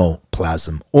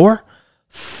thermoplasm, or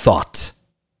thought.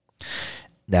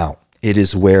 Now, it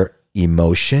is where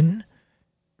emotion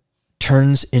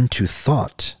turns into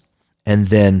thought and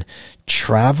then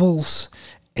travels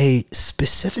a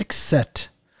specific set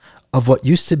of what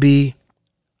used to be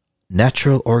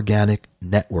natural organic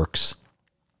networks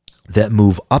that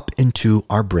move up into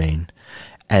our brain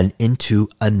and into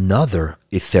another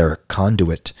etheric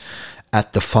conduit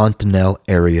at the fontanelle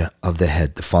area of the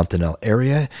head. The fontanelle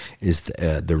area is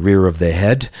the rear of the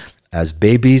head. As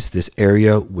babies, this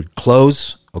area would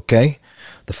close, okay?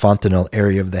 The fontanelle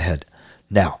area of the head.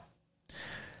 Now,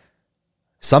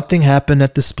 something happened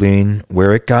at the spleen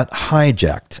where it got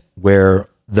hijacked, where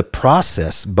the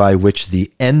process by which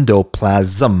the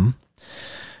endoplasm,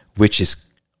 which is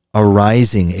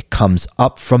arising, it comes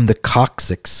up from the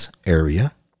coccyx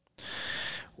area.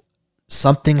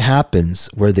 Something happens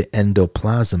where the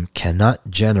endoplasm cannot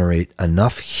generate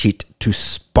enough heat to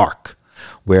spark,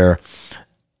 where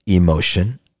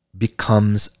emotion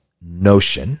becomes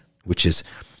notion, which is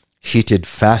heated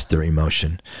faster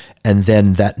emotion, and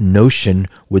then that notion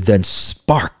would then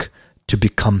spark to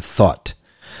become thought.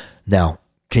 Now,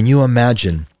 can you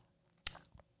imagine,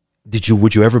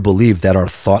 would you ever believe that our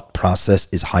thought process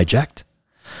is hijacked?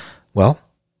 Well,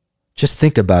 just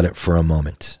think about it for a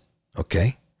moment,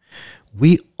 okay?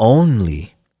 We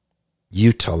only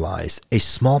utilize a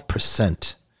small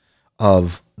percent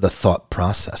of the thought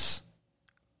process.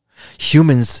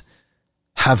 Humans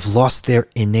have lost their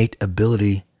innate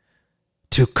ability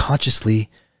to consciously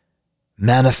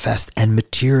manifest and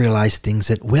materialize things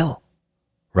at will,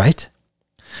 right?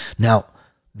 Now,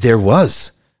 there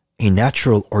was a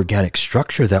natural organic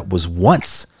structure that was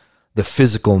once the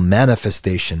physical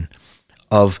manifestation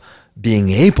of being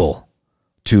able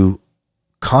to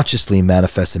consciously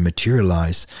manifest and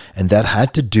materialize, and that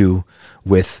had to do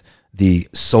with the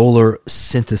solar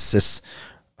synthesis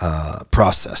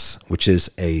process, which is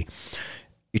a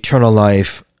eternal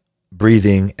life,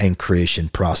 breathing, and creation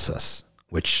process,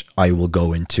 which I will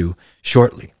go into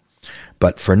shortly.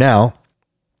 But for now,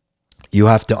 you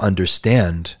have to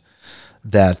understand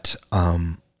that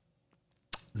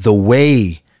the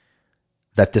way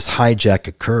that this hijack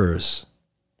occurs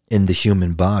in the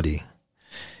human body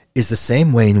is the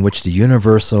same way in which the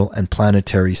universal and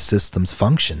planetary systems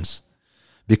functions,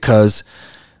 because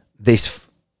they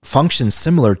function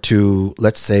similar to,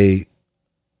 let's say,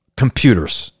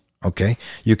 computers. Okay,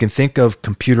 you can think of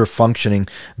computer functioning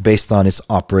based on its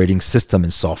operating system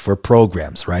and software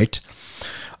programs, right?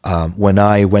 When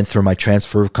I went through my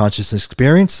transfer of consciousness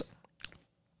experience,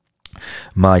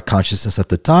 my consciousness at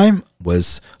the time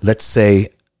was, let's say,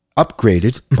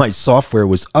 upgraded. My software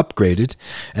was upgraded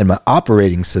and my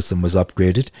operating system was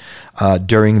upgraded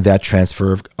during that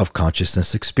transfer of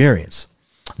consciousness experience.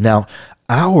 Now,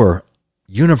 our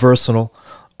universal,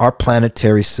 our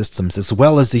planetary systems, as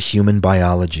well as the human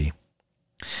biology,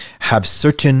 have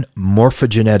certain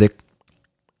morphogenetic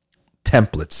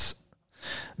templates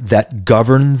that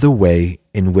govern the way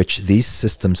in which these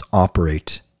systems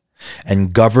operate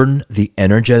and govern the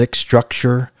energetic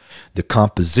structure, the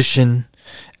composition,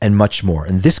 and much more.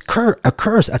 And this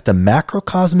occurs at the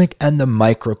macrocosmic and the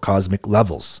microcosmic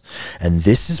levels. And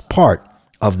this is part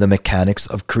of the mechanics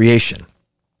of creation.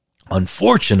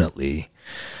 Unfortunately,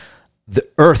 the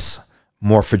Earth's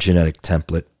morphogenetic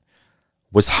template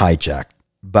was hijacked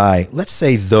by, let's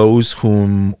say, those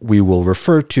whom we will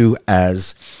refer to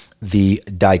as the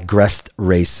digressed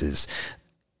races,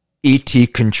 ET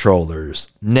controllers,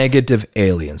 negative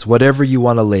aliens, whatever you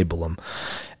want to label them.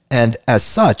 And as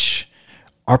such,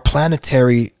 our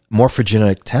planetary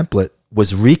morphogenetic template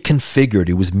was reconfigured.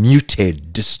 It was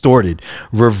mutated, distorted,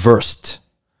 reversed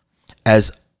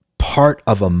as part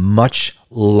of a much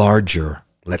larger,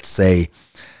 let's say,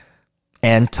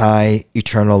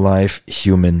 anti-eternal life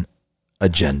human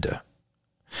agenda.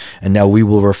 And now we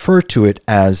will refer to it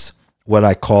as what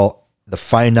I call the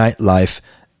finite life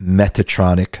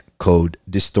Metatronic code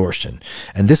distortion.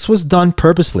 And this was done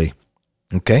purposely.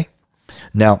 Okay?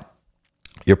 Now,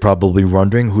 you're probably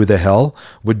wondering who the hell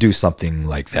would do something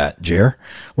like that, Jer.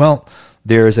 Well,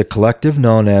 there is a collective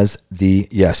known as the,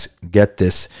 yes, get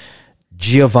this,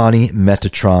 Giovanni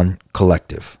Metatron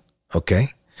Collective.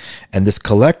 Okay? And this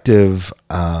collective,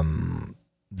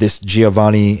 this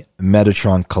Giovanni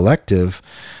Metatron Collective,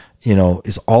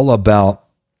 is all about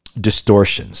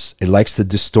distortions. It likes to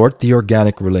distort the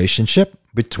organic relationship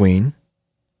between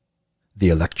the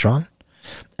electron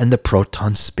and the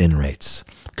proton spin rates.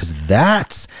 Because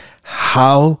that's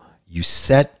how you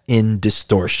set in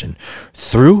distortion,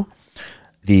 through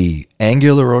the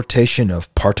angular rotation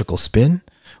of particle spin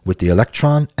with the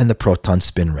electron and the proton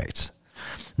spin rates.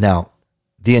 Now,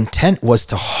 the intent was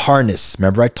to harness,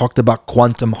 remember I talked about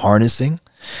quantum harnessing?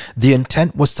 The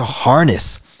intent was to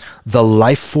harness the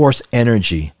life force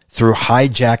energy through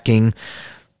hijacking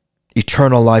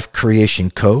eternal life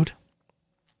creation code.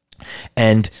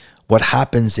 And what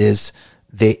happens is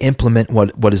they implement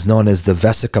what is known as the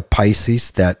Vesica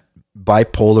Piscis, that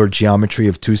bipolar geometry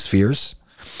of two spheres.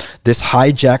 This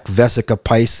hijacked Vesica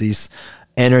Piscis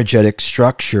energetic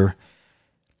structure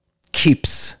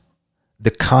keeps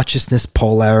the consciousness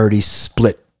polarity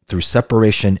split through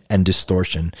separation and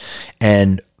distortion,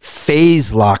 and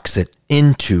phase locks it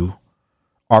into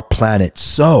our planet.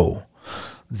 So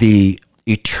the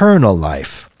eternal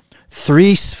life,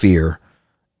 3-sphere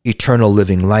eternal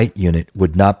living light unit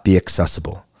would not be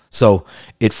accessible. So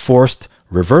it forced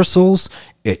reversals,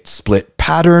 it split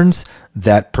patterns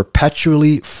that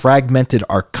perpetually fragmented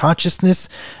our consciousness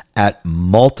at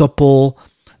multiple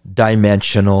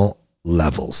dimensional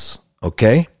levels.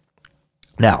 Okay?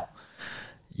 Now,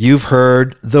 you've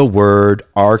heard the word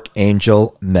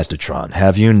Archangel Metatron,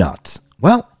 have you not?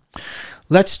 Well,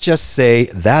 let's just say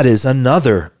that is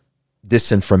another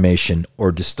disinformation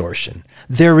or distortion.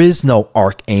 There is no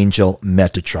Archangel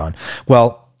Metatron.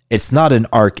 Well, it's not an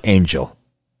archangel.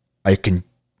 I can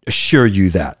assure you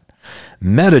that.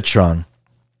 Metatron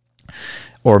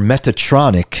or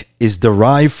Metatronic is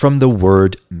derived from the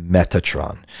word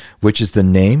Metatron, which is the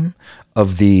name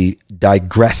of the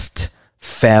digressed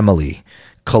family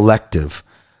collective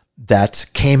that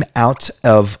came out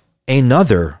of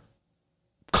another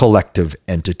collective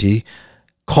entity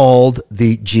called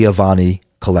the Giovanni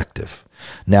Collective.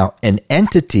 Now, an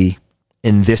entity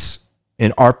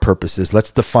in our purposes,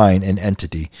 let's define an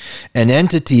entity. An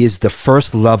entity is the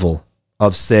first level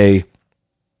of, say,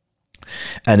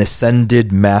 an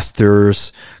ascended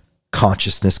master's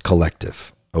consciousness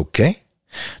collective. Okay?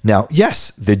 Now,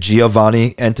 yes, the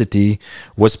Giovanni entity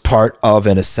was part of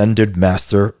an ascended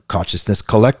master consciousness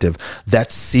collective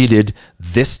that seeded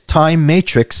this time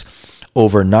matrix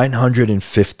over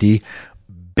 950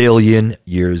 billion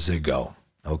years ago.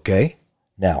 Okay?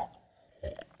 Now,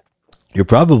 you're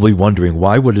probably wondering,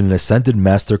 why would an ascended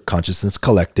master consciousness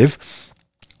collective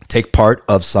take part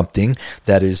of something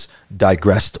that is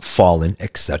digressed, fallen,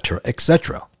 etc.,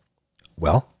 etc.?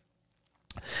 Well,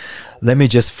 let me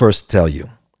just first tell you,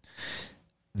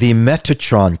 the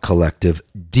Metatron Collective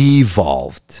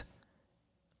devolved,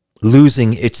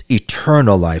 losing its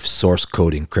eternal life source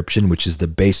code encryption, which is the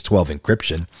base 12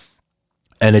 encryption,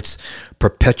 and its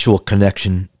perpetual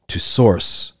connection to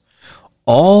source,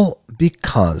 all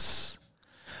because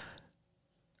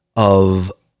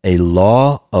of a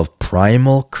law of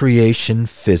primal creation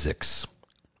physics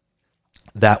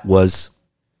that was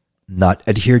not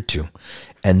adhered to.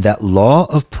 And that law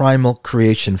of primal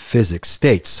creation physics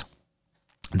states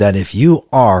that if you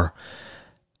are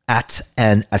at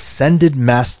an ascended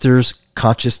master's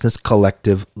consciousness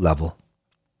collective level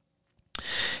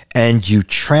and you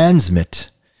transmit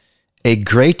a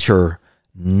greater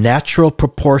natural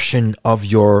proportion of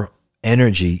your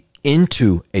energy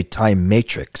into a time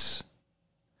matrix,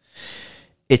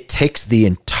 it takes the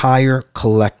entire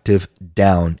collective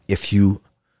down if you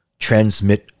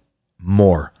transmit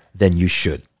more than you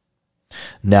should.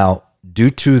 Now, due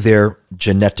to their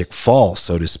genetic fall,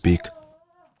 so to speak,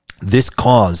 this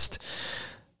caused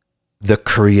the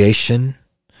creation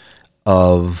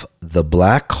of the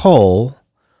black hole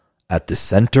at the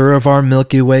center of our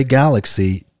Milky Way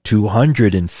galaxy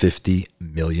 250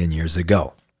 million years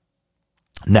ago.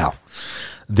 Now,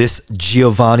 this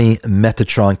Giovanni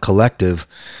Metatron Collective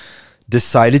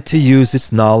decided to use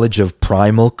its knowledge of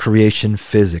primal creation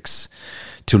physics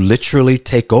to literally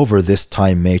take over this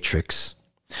time matrix.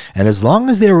 And as long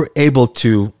as they were able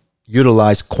to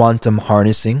utilize quantum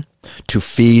harnessing to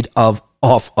feed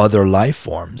off other life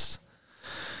forms,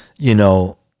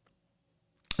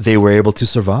 they were able to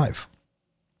survive.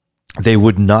 They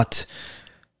would not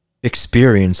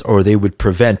experience, or they would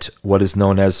prevent, what is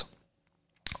known as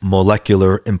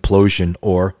molecular implosion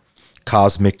or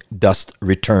cosmic dust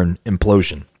return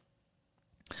implosion.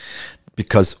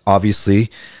 Because obviously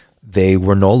they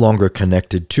were no longer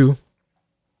connected to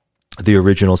the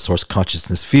original source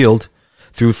consciousness field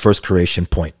through first creation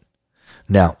point.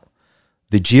 Now,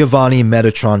 the Giovanni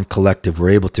Metatron Collective were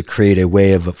able to create a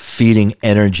way of feeding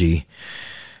energy,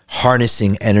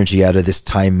 harnessing energy out of this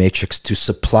time matrix to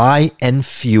supply and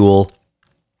fuel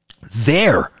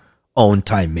their own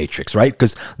time matrix, right?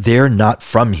 Because they're not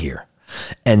from here.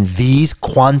 And these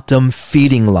quantum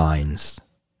feeding lines,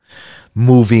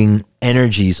 moving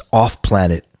energies off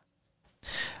planet,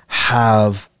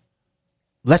 have,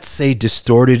 let's say,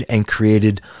 distorted and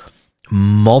created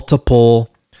multiple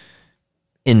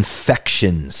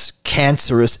infections,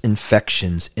 cancerous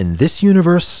infections in this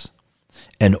universe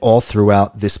and all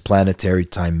throughout this planetary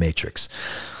time matrix.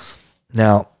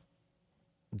 Now,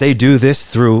 they do this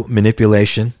through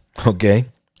manipulation,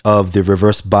 of the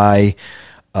reverse bipolar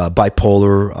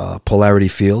polarity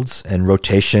fields and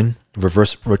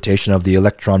reverse rotation of the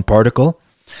electron particle,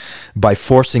 by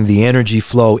forcing the energy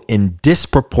flow in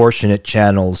disproportionate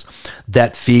channels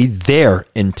that feed their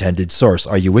intended source.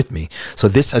 Are you with me? So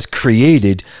this has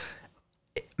created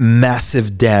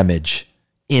massive damage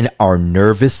in our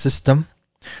nervous system,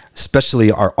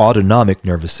 especially our autonomic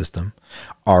nervous system,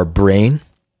 our brain.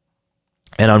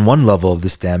 And on one level of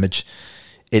this damage,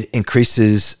 it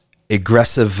increases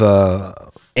aggressive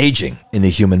aging in the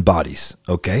human bodies,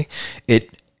 It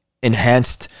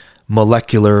enhanced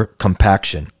molecular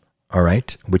compaction, all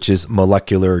right, which is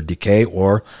molecular decay,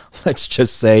 or let's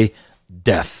just say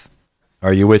death.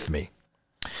 Are you with me?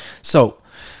 So,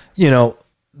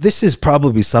 this is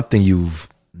probably something you've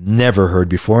never heard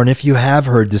before. And if you have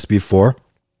heard this before,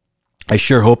 I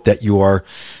sure hope that you are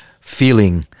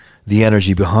feeling the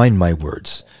energy behind my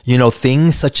words.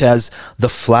 Things such as the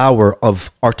flower of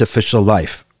artificial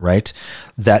life, right?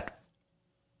 That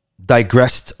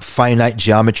digressed finite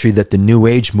geometry that the New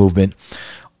Age movement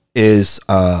is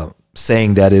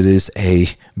saying that it is a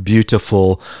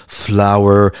beautiful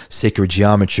flower, sacred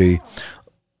geometry.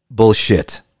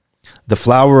 Bullshit. The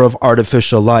flower of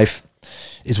artificial life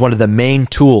is one of the main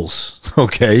tools,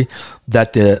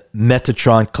 that the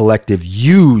Metatron Collective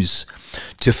use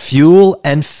to fuel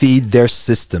and feed their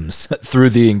systems through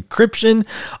the encryption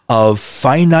of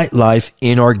finite life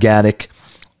inorganic,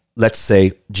 let's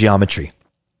say, geometry.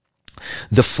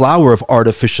 The flower of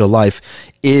artificial life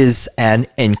is an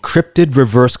encrypted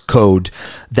reverse code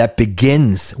that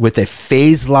begins with a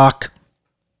phase lock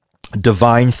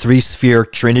divine three-sphere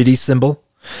trinity symbol.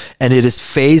 And it is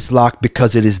phase locked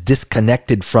because it is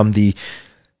disconnected from the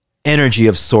energy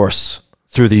of source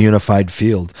through the unified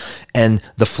field. And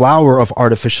the flower of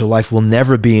artificial life will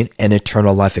never be an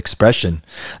eternal life expression.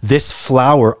 This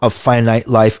flower of finite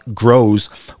life grows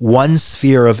one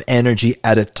sphere of energy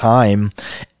at a time,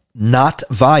 not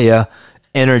via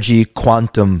energy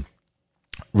quantum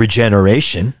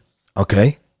regeneration,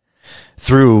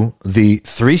 through the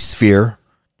three-sphere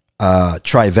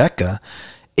trivecta.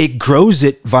 It grows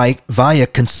it via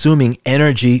consuming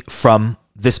energy from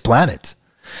this planet.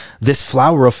 This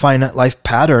flower of finite life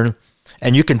pattern,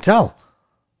 and you can tell,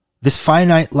 this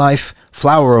finite life,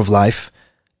 flower of life,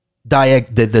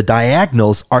 the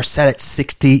diagonals are set at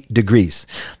 60 degrees.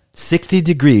 60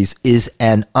 degrees is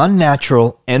an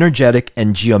unnatural, energetic,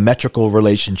 and geometrical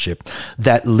relationship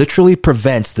that literally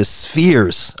prevents the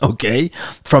spheres,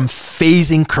 from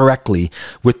phasing correctly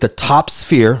with the top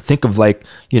sphere. Think of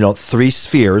three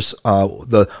spheres.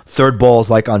 The third ball is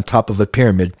like on top of a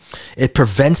pyramid. It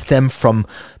prevents them from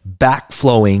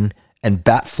backflowing and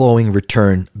backflowing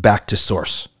return back to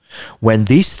source. When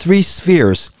these three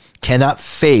spheres cannot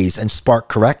phase and spark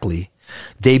correctly,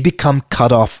 they become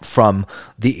cut off from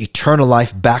the eternal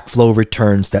life backflow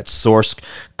returns that source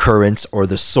currents or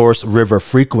the source river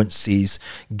frequencies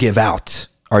give out.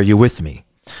 Are you with me?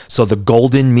 So the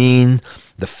golden mean,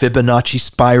 the Fibonacci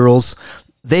spirals,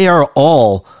 they are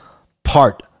all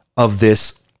part of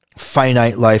this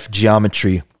finite life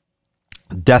geometry,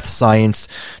 death science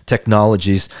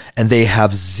technologies, and they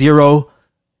have zero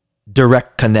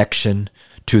direct connection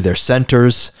to their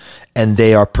centers, and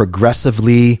they are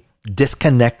progressively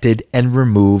disconnected and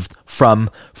removed from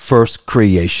first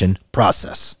creation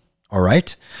process. All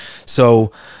right?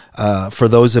 So for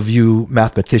those of you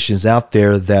mathematicians out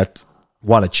there that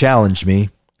want to challenge me,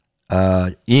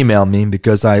 email me,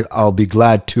 because I'll be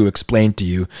glad to explain to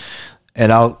you,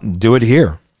 and I'll do it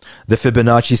here. The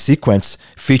Fibonacci sequence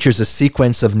features a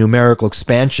sequence of numerical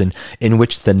expansion in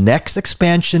which the next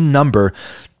expansion number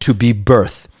to be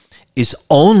birthed is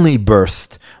only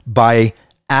birthed by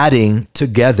adding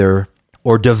together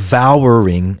or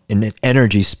devouring, in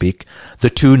energy speak, the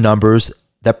two numbers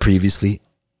that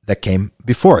came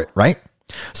before it, right?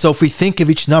 So if we think of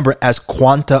each number as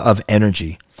quanta of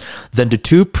energy, then the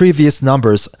two previous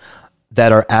numbers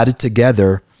that are added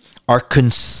together are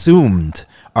consumed,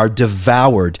 are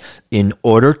devoured in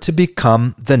order to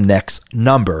become the next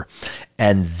number.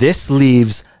 And this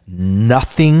leaves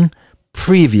nothing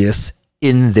previous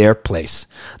in their place.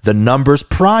 The numbers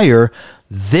prior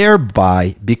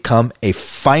thereby become a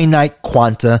finite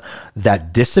quanta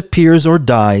that disappears or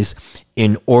dies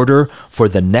in order for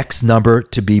the next number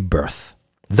to be birthed.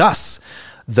 Thus,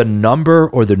 the number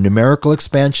or the numerical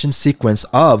expansion sequence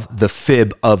of the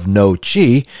fib of no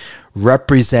chi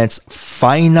represents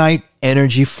finite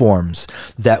energy forms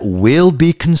that will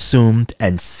be consumed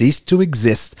and cease to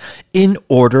exist in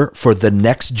order for the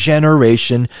next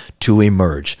generation to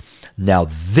emerge. Now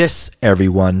this,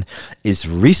 everyone, is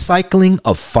recycling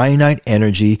of finite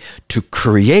energy to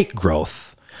create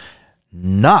growth,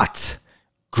 not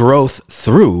growth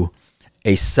through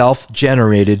a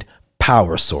self-generated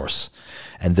power source.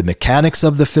 And the mechanics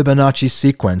of the Fibonacci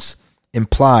sequence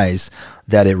implies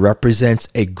that it represents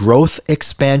a growth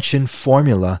expansion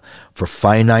formula for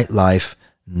finite life,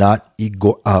 not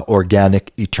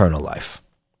organic eternal life.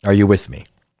 Are you with me?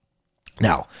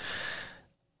 Now,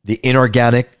 the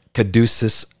inorganic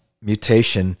caduceus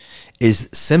mutation is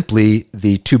simply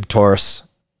the tube torus.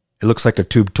 It looks like a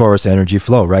tube torus energy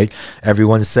flow, right?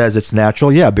 Everyone says it's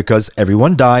natural. Yeah, because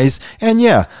everyone dies. And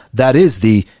yeah, that is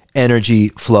the energy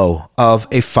flow of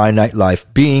a finite life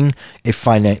being, a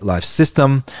finite life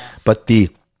system. But the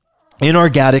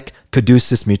inorganic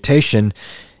caduceus mutation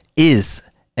is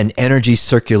an energy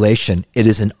circulation. It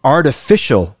is an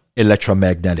artificial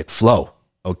electromagnetic flow.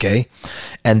 Okay?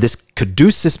 And this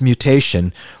caduceus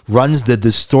mutation runs the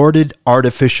distorted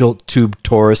artificial tube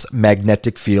torus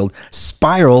magnetic field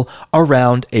spiral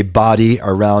around a body,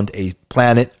 around a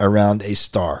planet, around a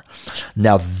star.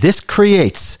 Now, this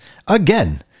creates,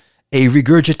 again, a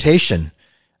regurgitation,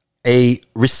 a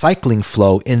recycling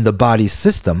flow in the body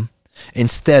system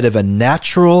instead of a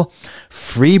natural,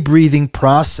 free-breathing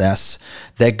process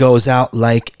that goes out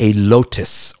like a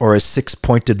lotus or a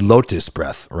six-pointed lotus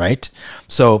breath, right?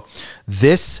 So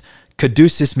this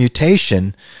caduceus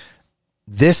mutation,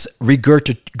 this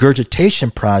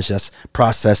regurgitation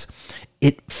process,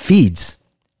 it feeds.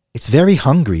 It's very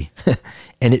hungry,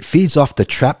 and it feeds off the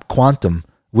trapped quantum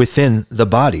within the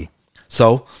body.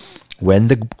 So when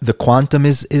the quantum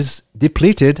is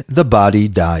depleted, the body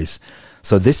dies.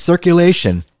 So this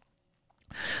circulation,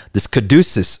 this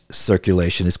caduceus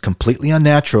circulation, is completely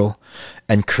unnatural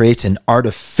and creates an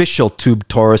artificial tube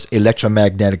torus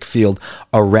electromagnetic field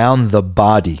around the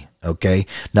body. Okay.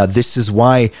 Now this is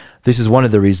one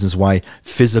of the reasons why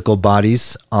physical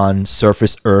bodies on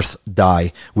surface Earth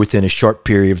die within a short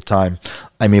period of time.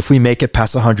 I mean, if we make it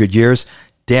past 100 years,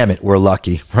 damn it, we're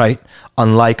lucky, right?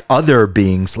 Unlike other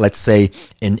beings, let's say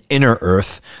in inner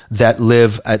Earth, that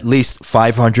live at least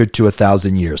 500 to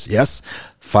 1,000 years. Yes,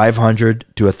 500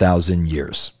 to 1,000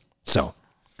 years. So,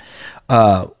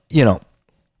 I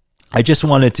just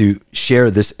wanted to share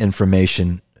this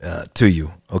information to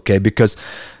you, okay? Because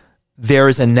there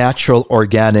is a natural,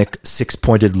 organic,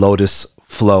 six-pointed lotus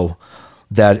flow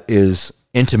that is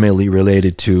intimately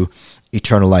related to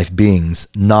eternal life beings,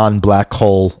 non-black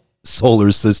hole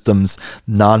solar systems,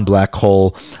 non-black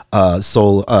hole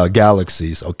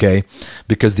galaxies, okay?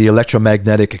 Because the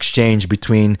electromagnetic exchange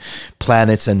between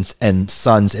planets and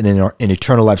suns in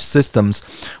eternal life systems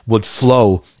would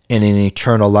flow in an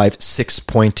eternal life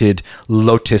six-pointed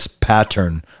lotus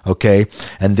pattern, okay?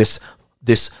 And this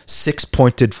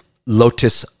six-pointed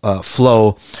lotus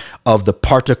flow of the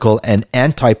particle and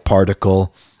antiparticle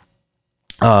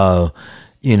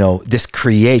this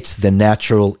creates the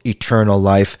natural eternal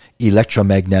life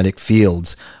electromagnetic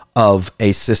fields of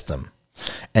a system.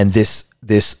 And this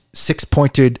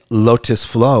six-pointed lotus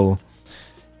flow,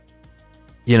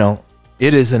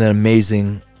 it is an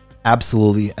amazing,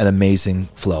 absolutely an amazing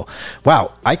flow.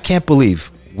 Wow, I can't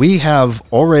believe we have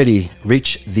already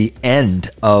reached the end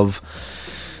of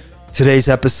today's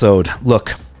episode.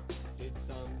 Look,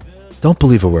 don't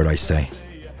believe a word I say,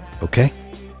 okay?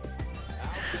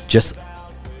 Just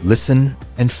listen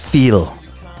and feel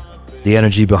the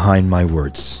energy behind my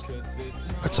words.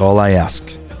 That's all I ask.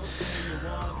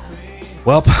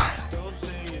 Well,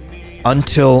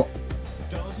 until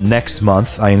next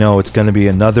month, I know it's going to be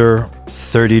another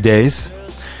 30 days,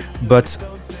 but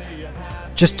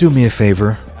just do me a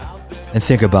favor and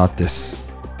think about this.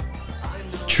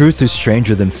 Truth is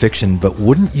stranger than fiction, but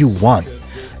wouldn't you want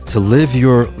to live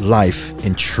your life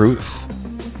in truth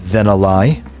than a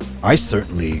lie? I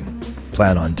certainly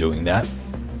plan on doing that.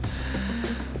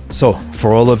 So,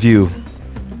 for all of you,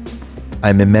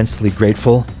 I'm immensely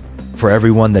grateful for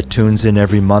everyone that tunes in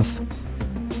every month,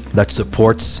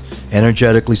 that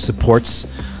energetically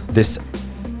supports this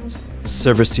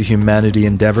service to humanity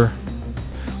endeavor.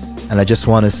 And I just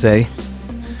want to say,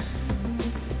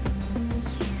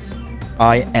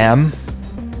 I am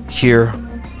here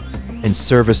in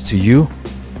service to you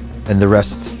and the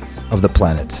rest of the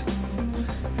planet.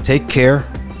 Take care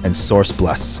and source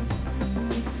bless.